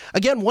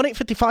 Again,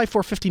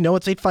 1-855-450-NOAH.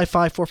 It's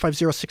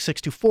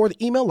 855-450-6624.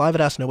 The email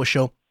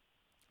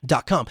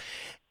live@asknoahshow.com.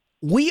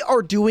 We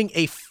are doing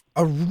a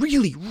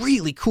really,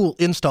 really cool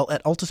install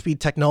at Altispeed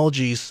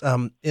Technologies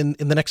in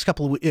the next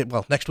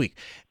next week.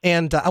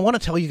 And I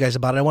want to tell you guys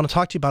about it. I want to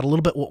talk to you about a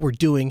little bit what we're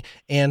doing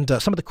and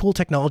some of the cool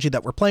technology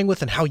that we're playing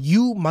with and how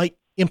you might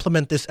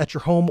implement this at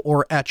your home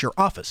or at your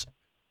office.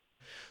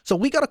 So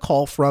we got a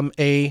call from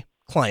a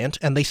client,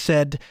 and they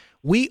said,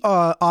 we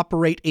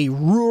operate a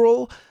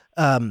rural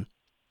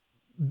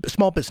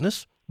small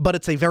business, but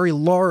it's a very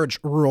large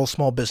rural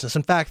small business.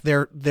 In fact,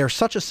 they're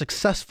such a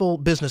successful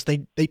business.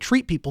 They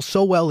treat people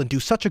so well and do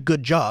such a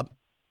good job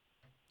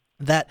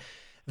that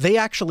they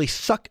actually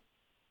suck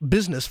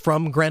business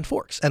from Grand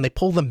Forks, and they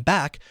pull them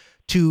back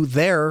to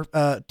their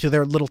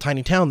little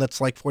tiny town that's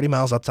like 40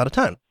 miles outside of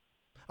town.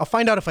 I'll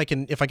find out if I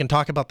can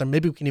talk about them.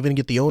 Maybe we can even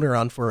get the owner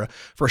on for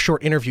a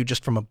short interview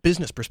just from a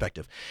business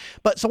perspective.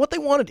 But so what they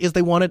wanted is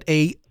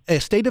a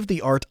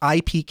state-of-the-art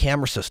IP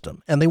camera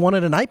system. And they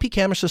wanted an IP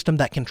camera system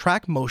that can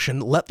track motion,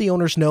 let the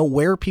owners know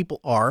where people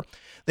are.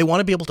 They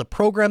want to be able to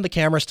program the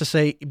cameras to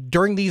say,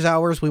 during these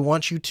hours, we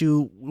want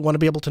to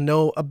be able to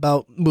know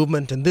about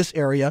movement in this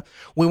area.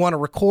 We want to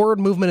record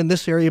movement in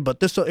this area, but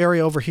this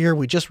area over here,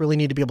 we just really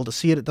need to be able to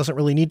see it. It doesn't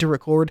really need to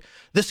record.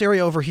 This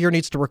area over here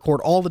needs to record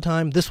all the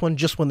time. This one,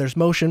 just when there's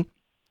motion.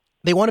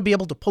 They want to be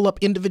able to pull up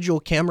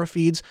individual camera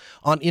feeds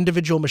on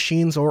individual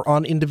machines or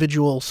on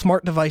individual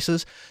smart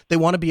devices. They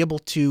want to be able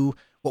to,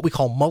 what we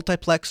call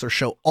multiplex, or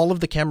show all of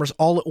the cameras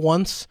all at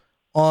once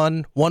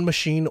on one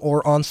machine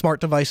or on smart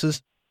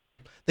devices.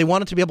 They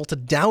wanted to be able to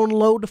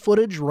download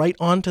footage right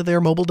onto their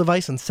mobile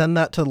device and send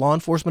that to law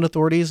enforcement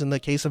authorities in the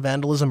case of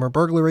vandalism or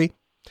burglary.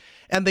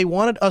 And they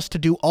wanted us to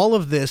do all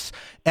of this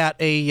at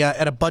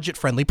a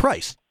budget-friendly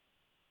price.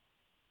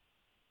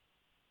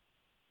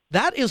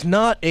 That is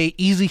not an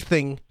easy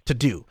thing to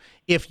do.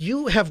 If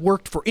you have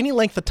worked for any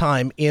length of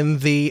time in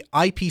the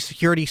IP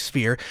security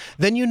sphere,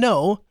 then you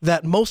know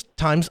that most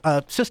times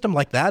a system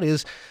like that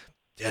is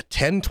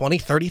 $10,000,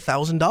 $20,000,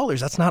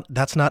 $30,000.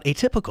 That's not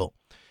atypical.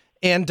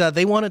 And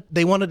they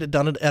wanted it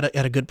done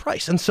at a good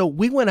price. And so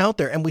we went out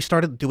there and we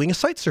started doing a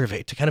site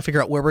survey to kind of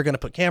figure out where we're going to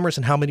put cameras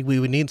and how many we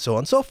would need, so on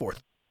and so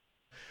forth.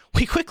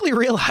 We quickly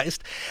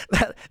realized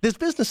that this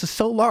business is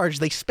so large,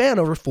 they span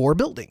over 4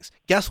 buildings.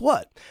 Guess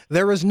what?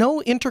 There is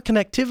no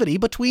interconnectivity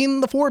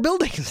between the 4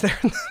 buildings.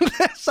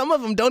 Some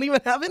of them don't even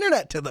have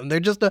internet to them.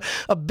 They're just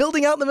a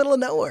building out in the middle of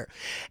nowhere.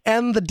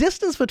 And the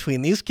distance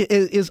between these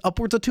is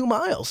upwards of 2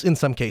 miles in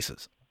some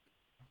cases.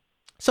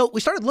 So we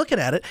started looking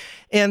at it,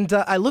 and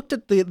I looked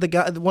at the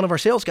guy, one of our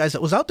sales guys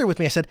that was out there with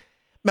me. I said,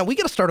 man, we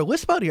got to start a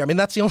WISP out here. I mean,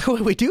 that's the only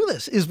way we do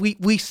this, is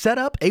we set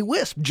up a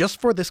WISP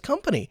just for this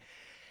company.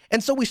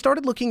 And so we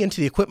started looking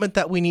into the equipment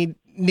that we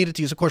needed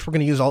to use. Of course, we're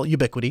going to use all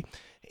Ubiquiti,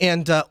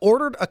 and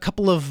ordered a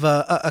couple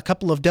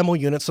of demo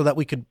units so that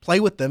we could play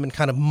with them and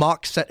kind of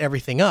mock set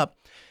everything up.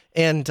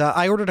 And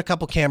I ordered a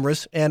couple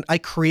cameras, and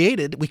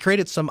we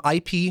created some 1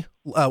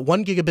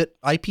 gigabit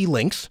IP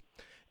links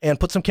and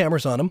put some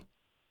cameras on them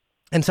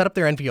and set up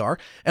their NVR.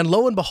 And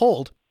lo and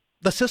behold,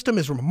 the system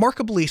is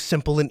remarkably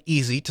simple and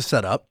easy to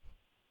set up,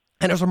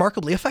 and it's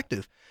remarkably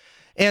effective.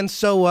 And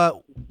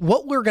so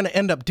what we're going to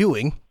end up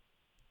doing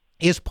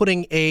is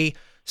putting a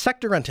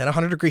sector antenna,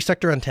 100-degree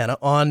sector antenna,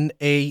 on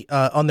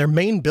their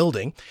main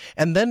building,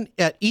 and then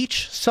at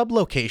each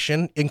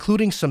sublocation,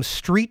 including some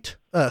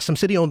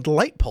city-owned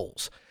light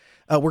poles,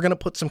 we're going to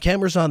put some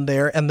cameras on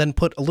there, and then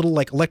put a little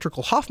like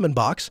electrical Hoffman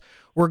box.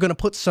 We're going to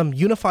put some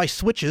Unify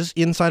switches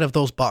inside of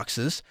those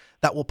boxes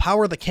that will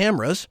power the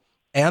cameras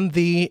and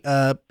the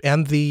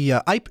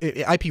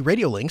IP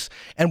radio links,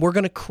 and we're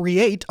going to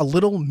create a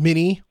little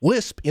mini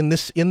WISP in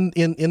this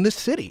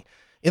city,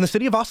 in the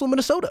city of Oslo,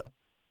 Minnesota.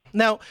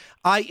 Now,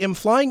 I am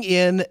flying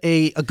in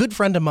a good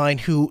friend of mine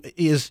who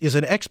is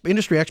an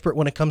industry expert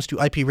when it comes to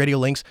IP radio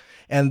links,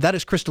 and that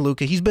is Chris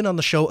DeLuca. He's been on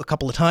the show a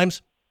couple of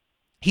times.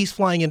 He's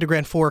flying into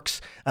Grand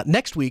Forks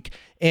next week,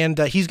 and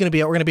we're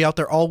going to be out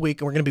there all week,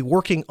 and we're going to be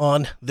working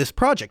on this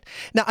project.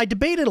 Now, I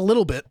debated a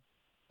little bit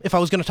if I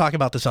was going to talk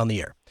about this on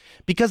the air,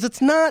 because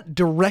it's not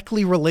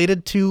directly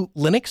related to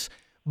Linux,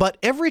 but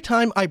every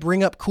time I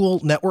bring up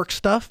cool network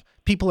stuff,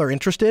 people are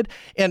interested,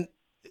 and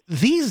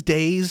these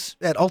days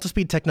at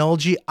Altispeed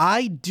Technology,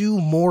 I do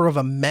more of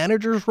a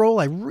manager's role.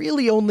 I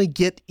really only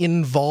get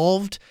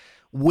involved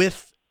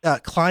with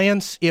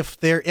clients if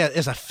they're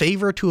as a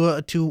favor to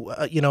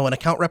an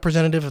account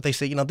representative. If they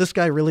say, this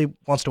guy really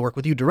wants to work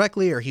with you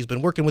directly, or he's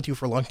been working with you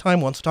for a long time,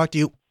 wants to talk to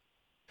you,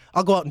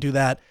 I'll go out and do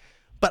that.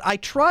 But I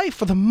try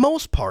for the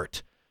most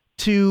part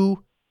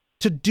to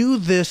do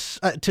this,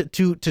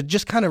 to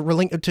just kind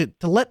of to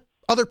let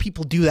other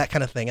people do that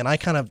kind of thing. And I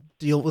kind of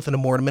deal with it in a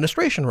more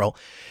administration role.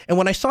 And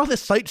when I saw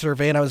this site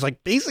survey and I was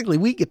like, basically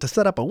we get to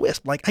set up a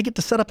WISP, like I get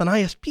to set up an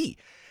ISP.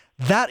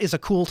 That is a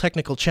cool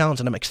technical challenge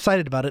and I'm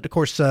excited about it. Of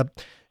course, Chris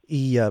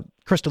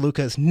DeLuca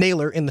is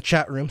Nailer in the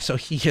chat room, so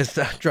he has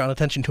drawn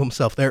attention to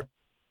himself there.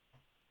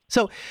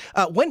 So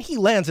when he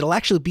lands, it'll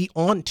actually be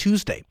on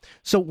Tuesday.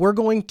 So we're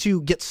going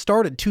to get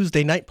started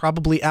Tuesday night,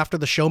 probably after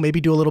the show,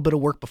 maybe do a little bit of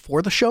work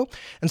before the show.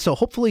 And so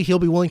hopefully he'll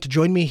be willing to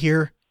join me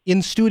here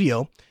in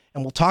studio,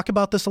 and we'll talk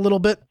about this a little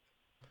bit.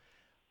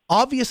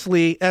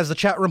 Obviously, as the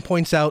chat room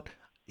points out,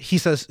 he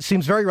says,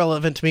 seems very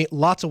relevant to me.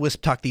 Lots of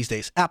WISP talk these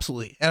days.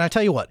 Absolutely. And I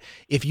tell you what,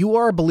 if you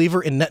are a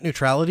believer in net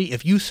neutrality,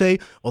 if you say,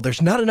 well,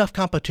 there's not enough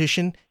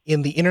competition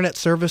in the internet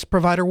service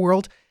provider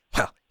world,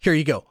 well, here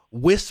you go.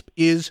 WISP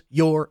is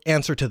your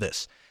answer to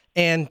this.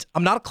 And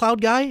I'm not a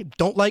cloud guy.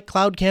 Don't like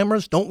cloud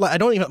cameras.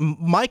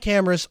 My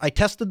cameras, I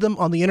tested them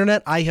on the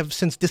internet. I have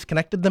since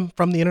disconnected them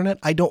from the internet.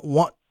 I don't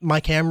want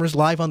my cameras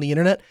live on the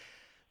internet.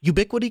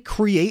 Ubiquiti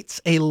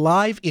creates a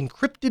live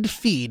encrypted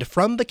feed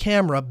from the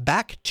camera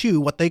back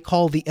to what they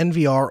call the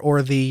NVR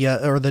or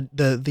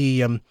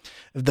the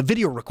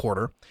video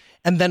recorder,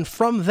 and then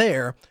from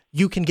there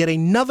you can get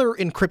another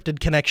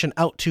encrypted connection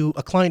out to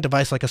a client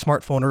device like a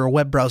smartphone or a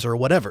web browser or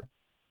whatever.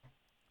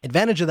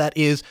 Advantage of that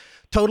is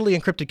totally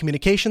encrypted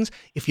communications.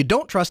 If you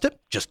don't trust it,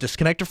 just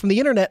disconnect it from the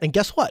internet, and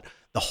guess what?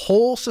 The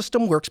whole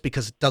system works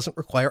because it doesn't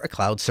require a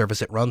cloud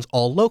service. It runs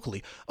all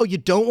locally. Oh, you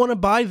don't want to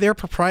buy their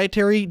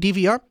proprietary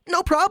DVR?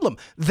 No problem.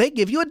 They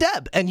give you a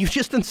DEB, and you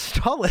just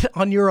install it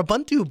on your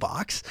Ubuntu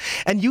box,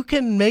 and you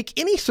can make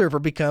any server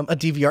become a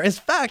DVR. In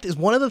fact, is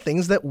one of the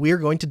things that we're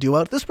going to do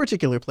out at this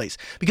particular place,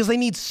 because they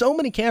need so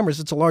many cameras.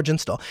 It's a large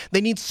install.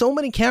 They need so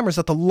many cameras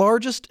that the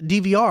largest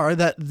DVR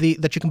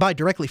that you can buy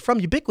directly from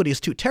Ubiquiti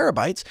is 2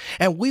 terabytes,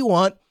 and we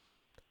want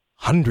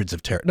hundreds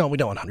of no, we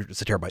don't want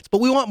hundreds of terabytes,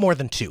 but we want more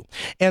than 2.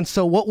 And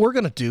so what we're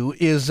going to do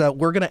is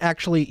we're going to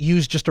actually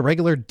use just a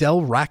regular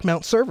Dell rack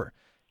mount server.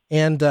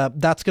 And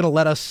that's going to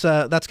let us,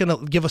 that's going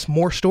to give us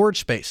more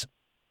storage space.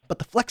 But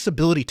the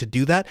flexibility to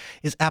do that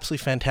is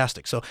absolutely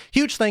fantastic. So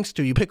huge thanks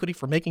to Ubiquiti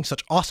for making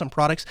such awesome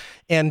products.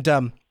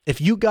 And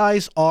if you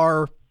guys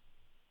are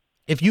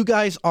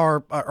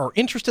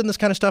interested in this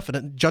kind of stuff,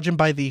 and judging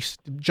by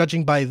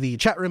the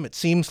chat room, it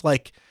seems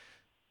like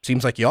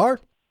you are.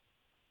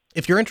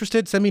 If you're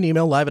interested, send me an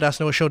email,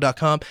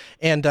 live@asknoahshow.com.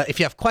 And if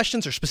you have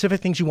questions or specific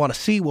things you want to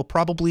see, we'll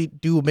probably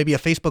do maybe a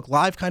Facebook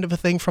Live kind of a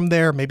thing from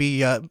there, maybe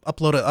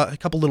upload a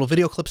couple little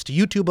video clips to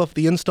YouTube of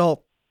the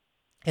install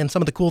and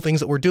some of the cool things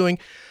that we're doing,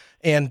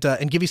 and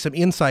give you some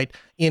insight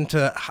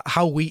into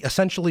how we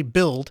essentially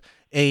build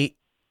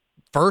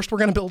First, we're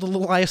going to build a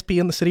little ISP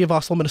in the city of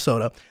Oslo,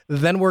 Minnesota.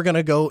 Then we're going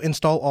to go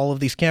install all of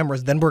these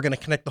cameras. Then we're going to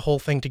connect the whole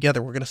thing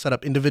together. We're going to set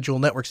up individual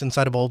networks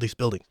inside of all these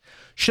buildings.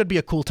 Should be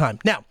a cool time.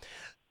 Now,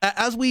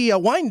 as we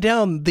wind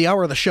down the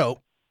hour of the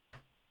show,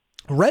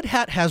 Red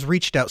Hat has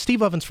reached out.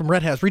 Steve Ovens from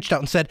Red Hat has reached out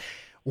and said,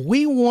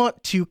 we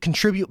want to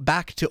contribute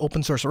back to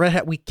open source. Red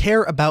Hat, we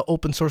care about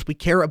open source. We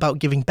care about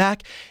giving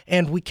back,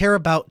 and we care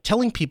about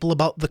telling people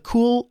about the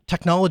cool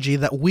technology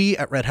that we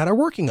at Red Hat are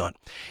working on.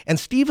 And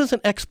Steve is an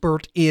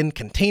expert in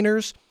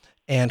containers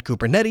and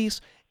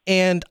Kubernetes.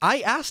 And I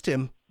asked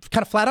him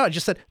kind of flat out, I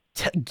just said,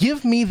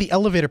 give me the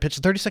elevator pitch,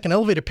 the 30-second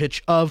elevator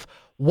pitch of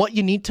what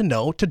you need to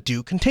know to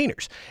do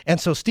containers. And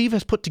so Steve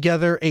has put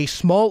together a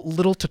small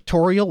little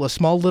tutorial, a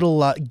small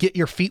little get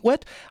your feet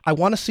wet. I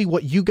want to see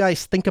what you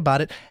guys think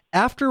about it.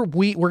 After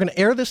we're going to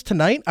air this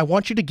tonight, I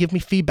want you to give me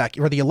feedback.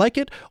 Whether you like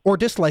it or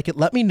dislike it,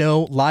 let me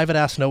know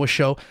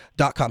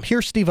live@asknoahshow.com.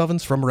 Here's Steve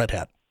Ovens from Red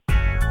Hat.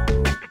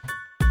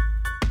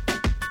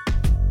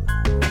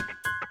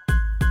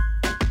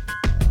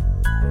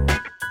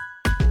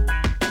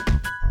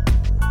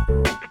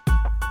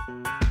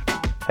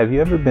 Have you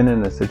ever been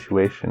in a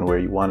situation where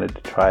you wanted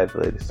to try the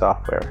latest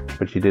software,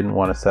 but you didn't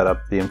want to set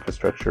up the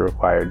infrastructure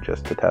required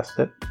just to test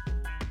it?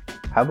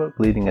 How about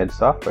bleeding edge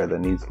software that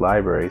needs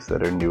libraries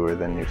that are newer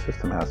than your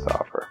system has to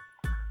offer?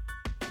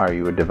 Are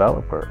you a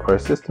developer or a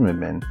system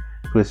admin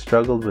who has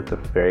struggled with the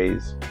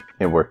phrase,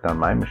 "it worked on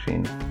my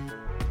machine"?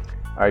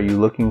 Are you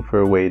looking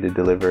for a way to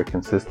deliver a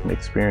consistent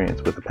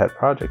experience with a pet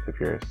project of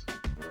yours?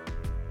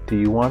 Do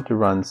you want to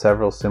run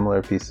several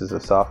similar pieces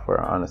of software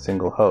on a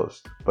single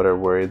host, but are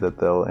worried that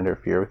they'll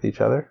interfere with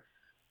each other?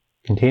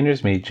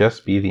 Containers may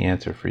just be the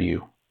answer for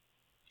you.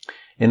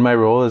 In my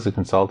role as a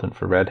consultant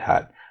for Red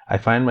Hat, I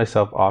find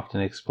myself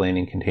often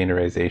explaining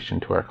containerization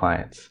to our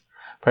clients.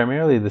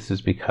 Primarily this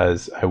is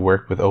because I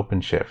work with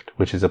OpenShift,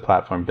 which is a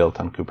platform built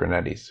on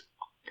Kubernetes.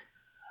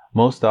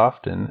 Most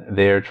often,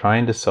 they are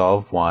trying to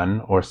solve one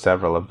or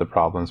several of the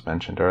problems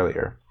mentioned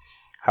earlier.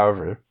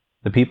 However,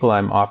 The people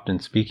I'm often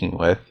speaking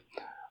with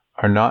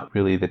are not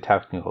really the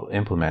technical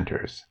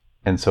implementers,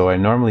 and so I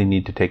normally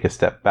need to take a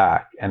step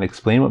back and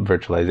explain what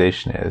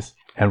virtualization is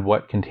and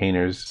what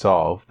containers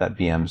solve that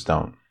VMs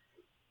don't.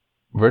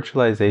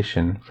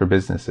 Virtualization for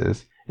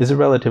businesses is a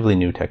relatively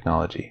new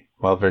technology.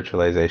 While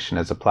virtualization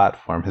as a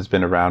platform has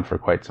been around for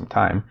quite some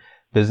time,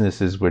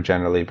 businesses were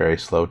generally very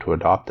slow to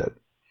adopt it.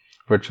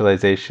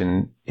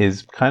 Virtualization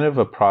is kind of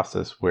a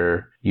process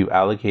where you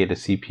allocate a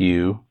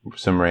CPU,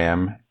 some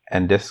RAM,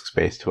 and disk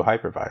space to a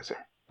hypervisor.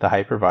 The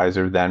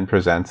hypervisor then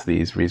presents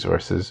these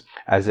resources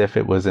as if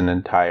it was an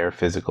entire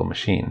physical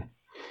machine.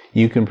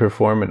 You can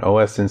perform an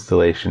OS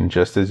installation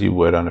just as you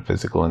would on a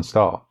physical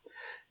install.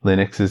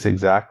 Linux is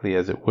exactly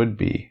as it would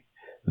be.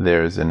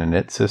 There's an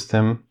init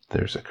system,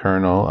 there's a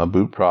kernel, a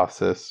boot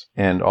process,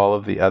 and all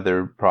of the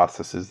other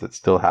processes that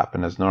still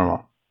happen as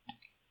normal.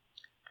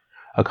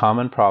 A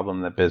common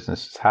problem that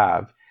businesses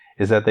have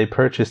is that they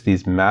purchase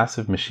these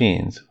massive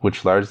machines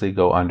which largely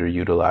go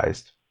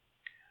underutilized.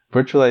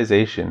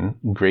 Virtualization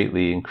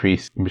greatly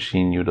increased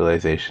machine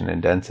utilization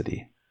and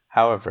density.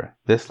 However,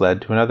 this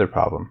led to another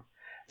problem.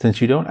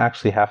 Since you don't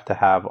actually have to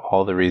have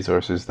all the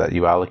resources that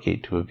you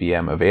allocate to a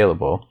VM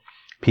available,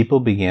 people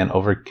began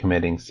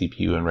overcommitting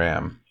CPU and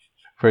RAM.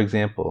 For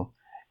example,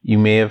 you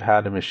may have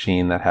had a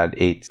machine that had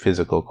 8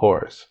 physical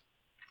cores.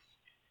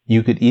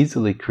 You could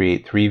easily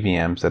create 3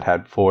 VMs that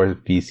had 4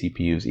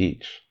 vCPUs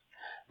each.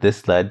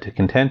 This led to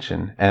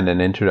contention and an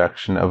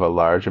introduction of a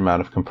large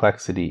amount of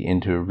complexity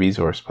into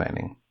resource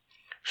planning.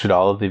 Should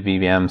all of the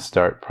VMs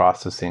start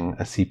processing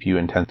a CPU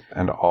intent,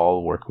 and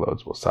all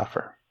workloads will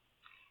suffer.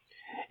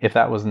 If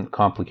that wasn't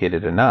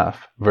complicated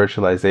enough,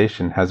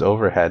 virtualization has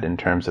overhead in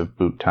terms of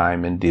boot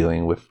time and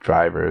dealing with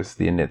drivers,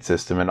 the init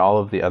system, and all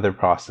of the other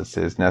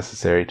processes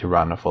necessary to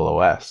run a full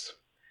OS.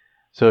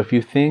 So if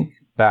you think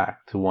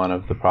back to one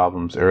of the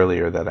problems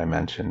earlier that I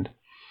mentioned,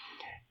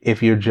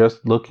 if you're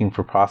just looking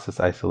for process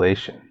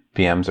isolation,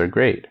 VMs are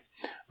great,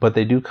 but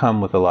they do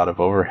come with a lot of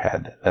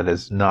overhead that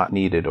is not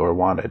needed or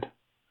wanted.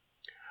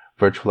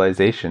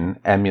 Virtualization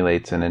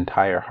emulates an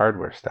entire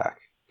hardware stack.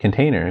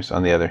 Containers,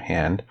 on the other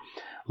hand,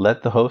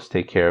 let the host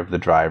take care of the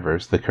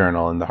drivers, the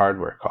kernel, and the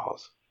hardware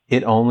calls.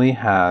 It only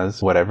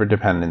has whatever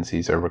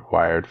dependencies are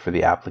required for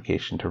the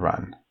application to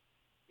run.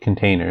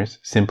 Containers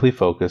simply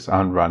focus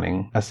on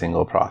running a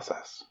single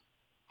process.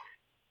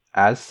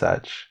 As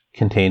such,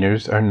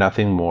 containers are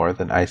nothing more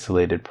than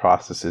isolated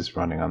processes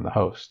running on the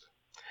host.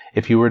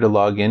 If you were to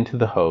log into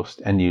the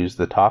host and use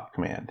the top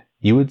command,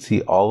 you would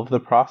see all of the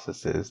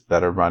processes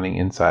that are running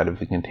inside of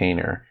the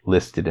container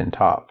listed in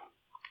top.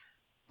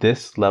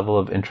 This level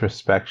of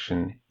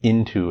introspection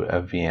into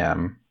a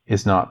VM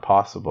is not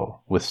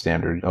possible with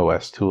standard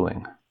OS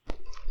tooling.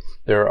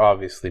 There are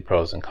obviously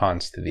pros and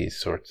cons to these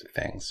sorts of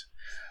things,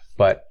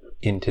 but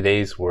in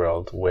today's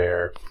world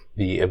where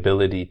the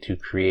ability to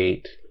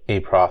create a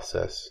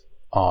process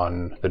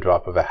on the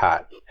drop of a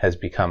hat has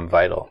become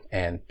vital,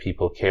 and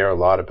people care a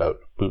lot about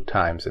boot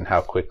times and how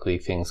quickly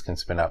things can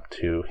spin up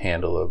to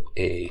handle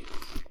a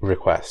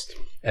request.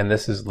 And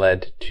this has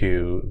led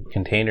to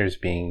containers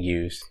being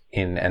used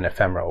in an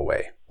ephemeral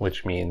way,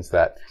 which means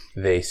that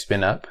they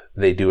spin up,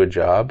 they do a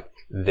job,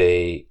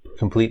 they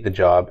complete the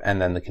job, and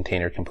then the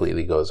container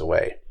completely goes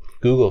away.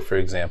 Google, for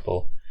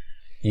example,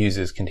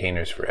 uses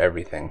containers for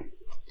everything.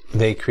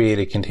 They create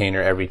a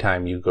container every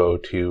time you go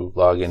to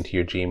log into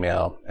your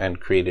Gmail and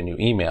create a new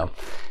email.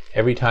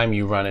 Every time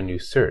you run a new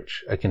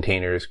search, a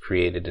container is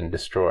created and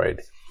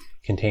destroyed.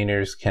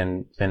 Containers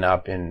can spin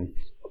up in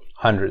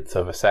hundredths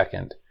of a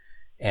second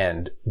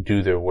and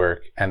do their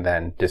work and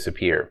then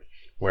disappear,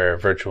 where a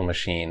virtual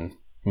machine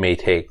may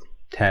take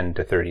 10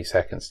 to 30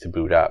 seconds to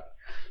boot up,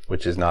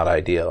 which is not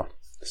ideal.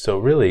 So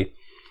really,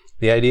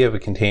 the idea of a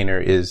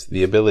container is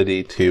the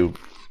ability to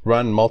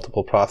run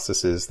multiple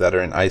processes that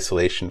are in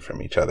isolation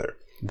from each other,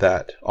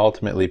 that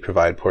ultimately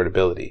provide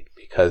portability,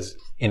 because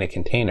in a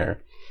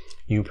container,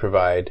 you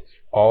provide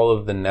all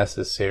of the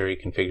necessary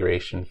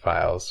configuration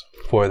files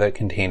for that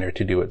container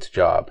to do its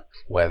job,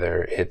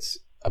 whether it's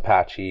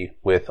Apache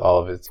with all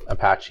of its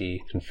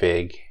Apache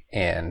config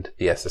and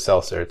the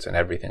SSL certs and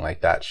everything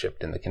like that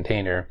shipped in the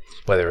container,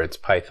 whether it's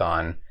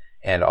Python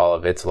and all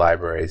of its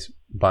libraries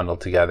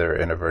bundled together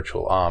in a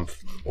virtual OMP,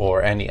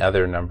 or any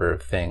other number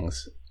of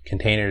things.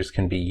 Containers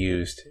can be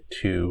used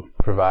to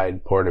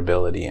provide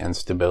portability and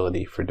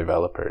stability for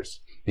developers.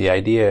 The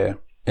idea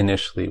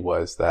initially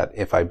was that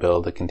if I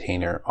build a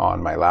container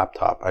on my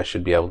laptop, I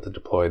should be able to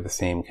deploy the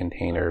same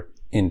container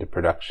into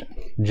production.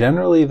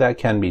 Generally, that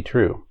can be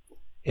true.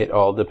 It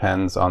all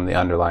depends on the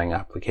underlying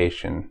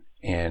application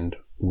and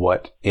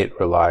what it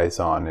relies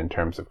on in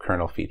terms of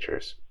kernel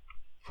features.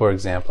 For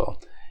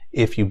example,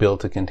 if you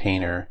built a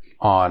container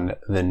on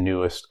the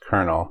newest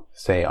kernel,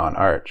 say on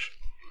Arch,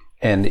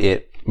 and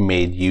it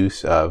made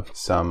use of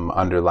some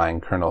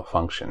underlying kernel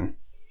function,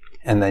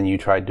 and then you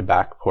tried to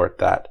backport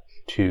that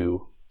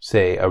to,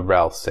 say, a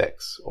RHEL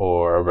 6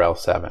 or a RHEL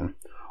 7,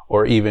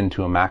 or even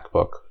to a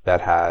MacBook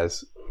that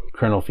has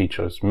kernel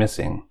features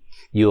missing,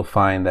 you'll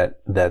find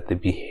that the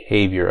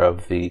behavior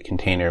of the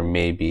container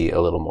may be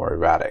a little more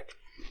erratic.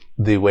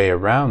 The way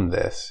around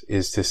this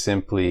is to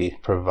simply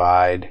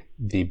provide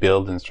the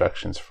build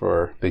instructions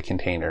for the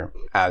container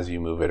as you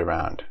move it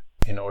around.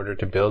 In order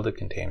to build a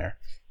container,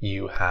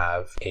 you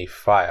have a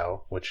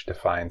file which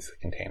defines the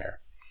container.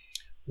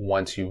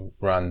 Once you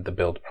run the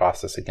build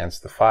process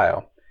against the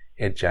file,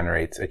 it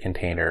generates a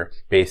container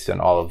based on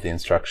all of the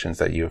instructions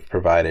that you have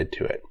provided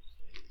to it.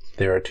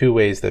 There are two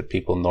ways that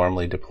people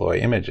normally deploy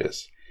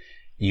images.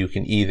 You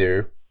can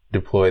either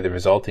deploy the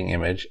resulting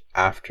image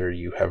after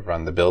you have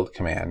run the build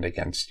command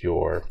against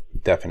your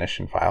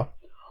definition file,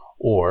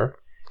 or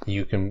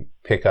you can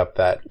pick up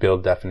that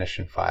build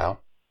definition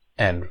file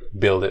and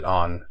build it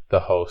on the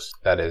host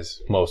that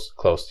is most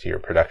close to your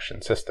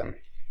production system.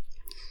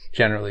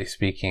 Generally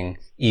speaking,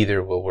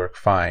 either will work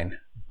fine,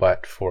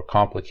 but for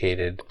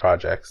complicated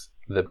projects,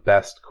 the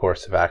best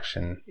course of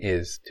action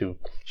is to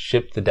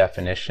ship the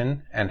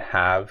definition and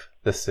have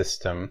the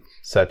system,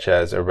 such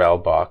as a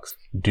RHEL-box,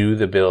 do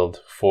the build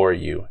for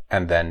you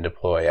and then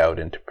deploy out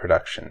into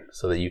production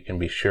so that you can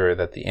be sure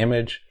that the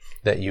image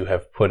that you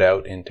have put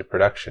out into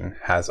production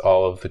has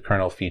all of the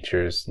kernel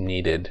features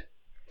needed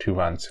to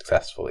run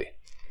successfully.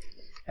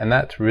 And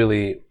that's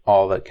really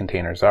all that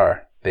containers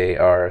are. They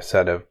are a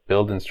set of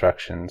build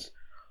instructions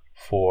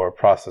for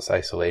process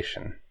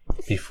isolation.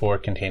 Before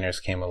containers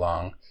came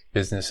along,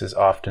 businesses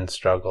often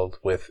struggled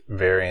with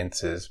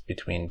variances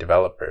between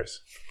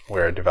developers,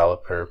 where a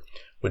developer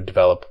would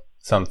develop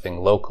something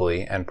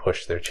locally and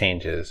push their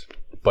changes,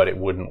 but it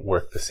wouldn't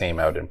work the same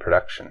out in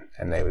production.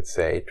 And they would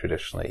say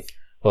traditionally,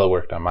 well, it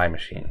worked on my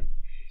machine.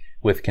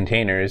 With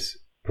containers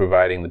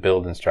providing the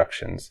build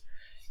instructions,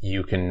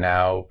 you can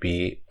now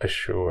be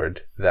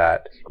assured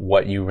that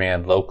what you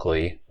ran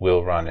locally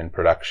will run in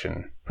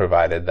production,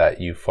 provided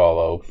that you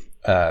follow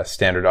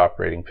standard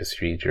operating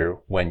procedure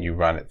when you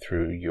run it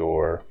through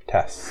your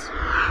tests.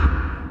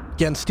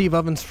 Again, Steve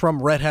Ovens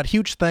from Red Hat.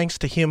 Huge thanks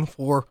to him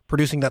for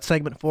producing that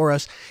segment for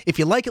us. If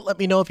you like it, let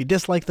me know. If you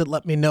disliked it,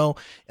 let me know.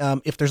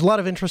 If there's a lot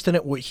of interest in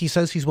it, he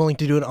says he's willing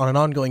to do it on an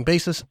ongoing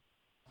basis.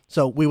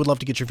 So we would love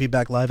to get your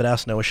feedback live at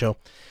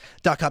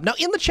AskNoahShow.com. Now,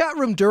 in the chat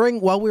room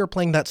while we were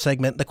playing that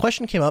segment, the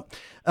question came up.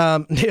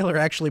 Naylor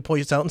actually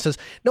points out and says,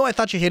 "No, I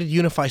thought you hated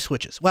UniFi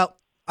switches." Well,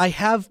 I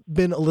have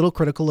been a little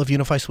critical of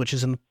UniFi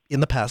switches in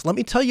the past. Let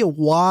me tell you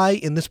why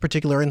in this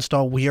particular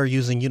install we are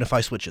using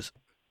UniFi switches.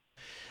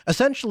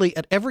 Essentially,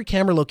 at every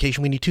camera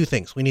location, we need two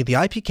things. We need the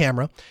IP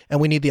camera and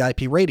we need the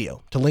IP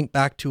radio to link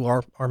back to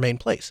our main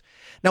place.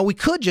 Now, we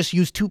could just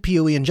use two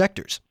PoE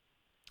injectors.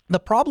 The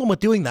problem with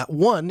doing that,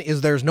 one,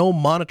 is there's no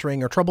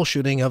monitoring or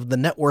troubleshooting of the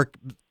network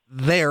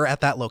there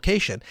at that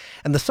location.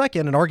 And the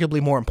second, and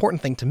arguably more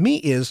important thing to me,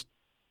 is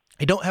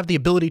I don't have the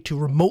ability to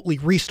remotely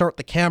restart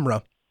the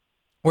camera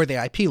or the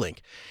IP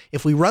link.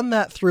 If we run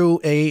that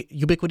through a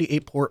Ubiquiti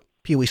 8-port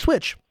PoE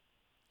switch,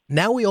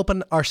 now we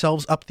open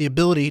ourselves up the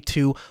ability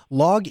to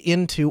log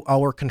into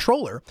our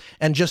controller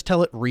and just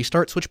tell it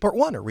restart switch port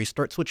 1 or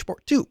restart switch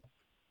port 2.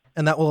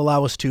 And that will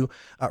allow us to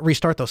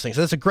restart those things.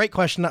 So that's a great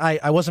question.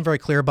 I wasn't very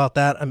clear about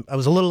that. I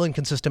was a little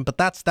inconsistent, but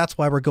that's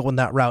why we're going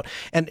that route.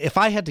 And if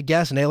I had to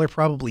guess, Naylor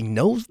probably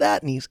knows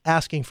that, and he's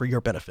asking for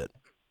your benefit.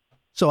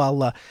 So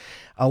I'll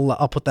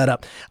put that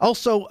up.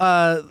 Also,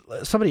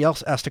 somebody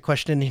else asked a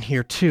question in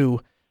here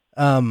too.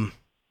 Can't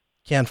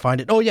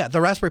find it. Oh yeah,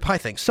 the Raspberry Pi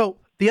thing. So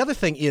the other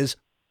thing is,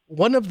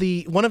 one of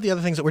the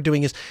other things that we're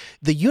doing is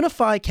the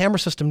UniFi camera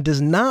system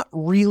does not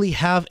really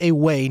have a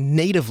way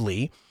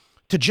natively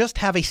to just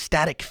have a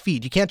static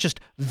feed. You can't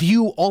just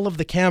view all of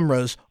the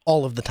cameras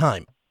all of the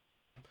time.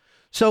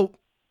 So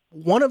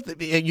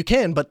you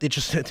can, but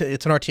it's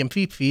an RTM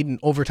feed, and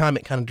over time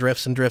it kind of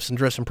drifts and drifts and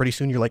drifts, and pretty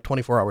soon you're like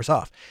 24 hours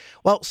off.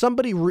 Well,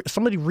 somebody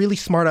really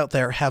smart out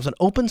there has an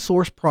open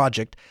source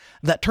project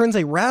that turns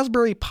a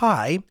Raspberry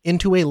Pi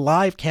into a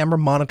live camera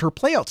monitor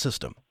playout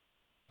system.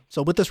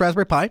 So with this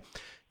Raspberry Pi,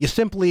 you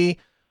simply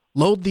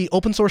load the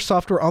open source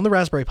software on the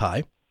Raspberry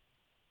Pi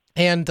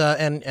and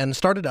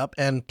start it up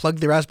and plug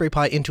the Raspberry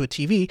Pi into a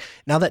TV.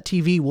 Now that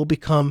TV will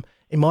become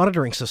a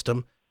monitoring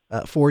system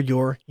for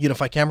your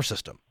UniFi camera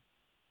system.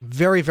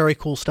 Very, very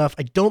cool stuff.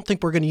 I don't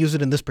think we're going to use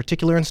it in this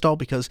particular install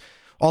because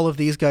all of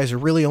these guys are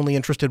really only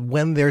interested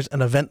when there's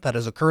an event that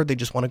has occurred. They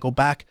just want to go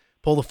back,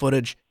 pull the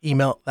footage,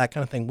 email, that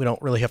kind of thing. We don't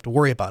really have to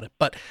worry about it.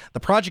 But the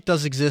project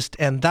does exist,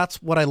 and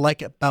that's what I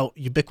like about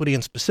Ubiquiti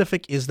in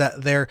specific, is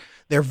that they're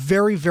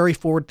very, very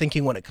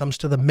forward-thinking when it comes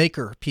to the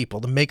maker people,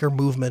 the maker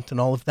movement and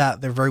all of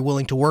that. They're very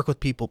willing to work with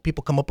people.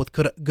 People come up with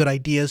good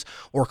ideas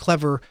or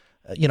clever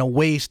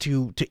ways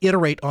to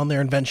iterate on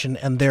their invention,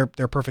 and they're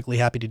perfectly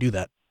happy to do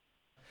that.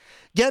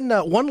 Again,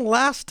 one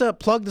last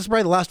plug. This is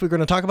probably the last we're going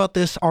to talk about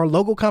this. Our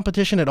logo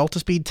competition at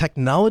Altispeed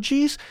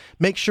Technologies.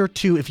 Make sure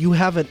to, if you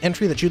have an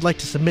entry that you'd like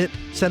to submit,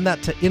 send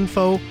that to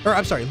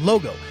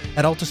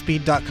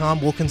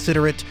logo@altispeed.com. We'll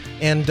consider it.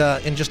 And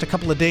in just a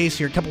couple of days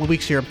here, a couple of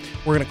weeks here,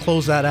 we're going to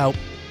close that out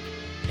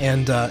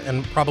and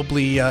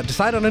probably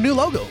decide on a new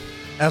logo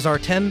as our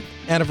 10th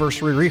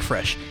anniversary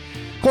refresh.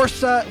 Of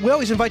course, we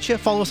always invite you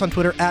to follow us on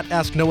Twitter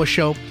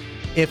 @AskNoahShow.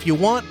 If you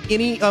want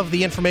any of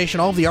the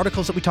information, all of the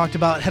articles that we talked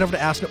about, head over to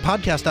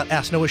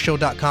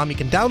podcast.asknoahshow.com. You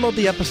can download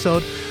the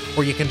episode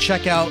or you can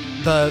check out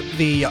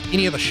the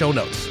any of the show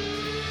notes.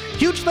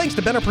 Huge thanks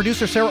to Ben, our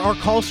producer, Sarah, our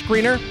call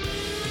screener.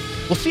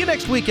 We'll see you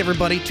next week,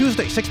 everybody.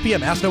 Tuesday, 6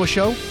 p.m.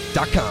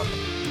 AskNoahShow.com.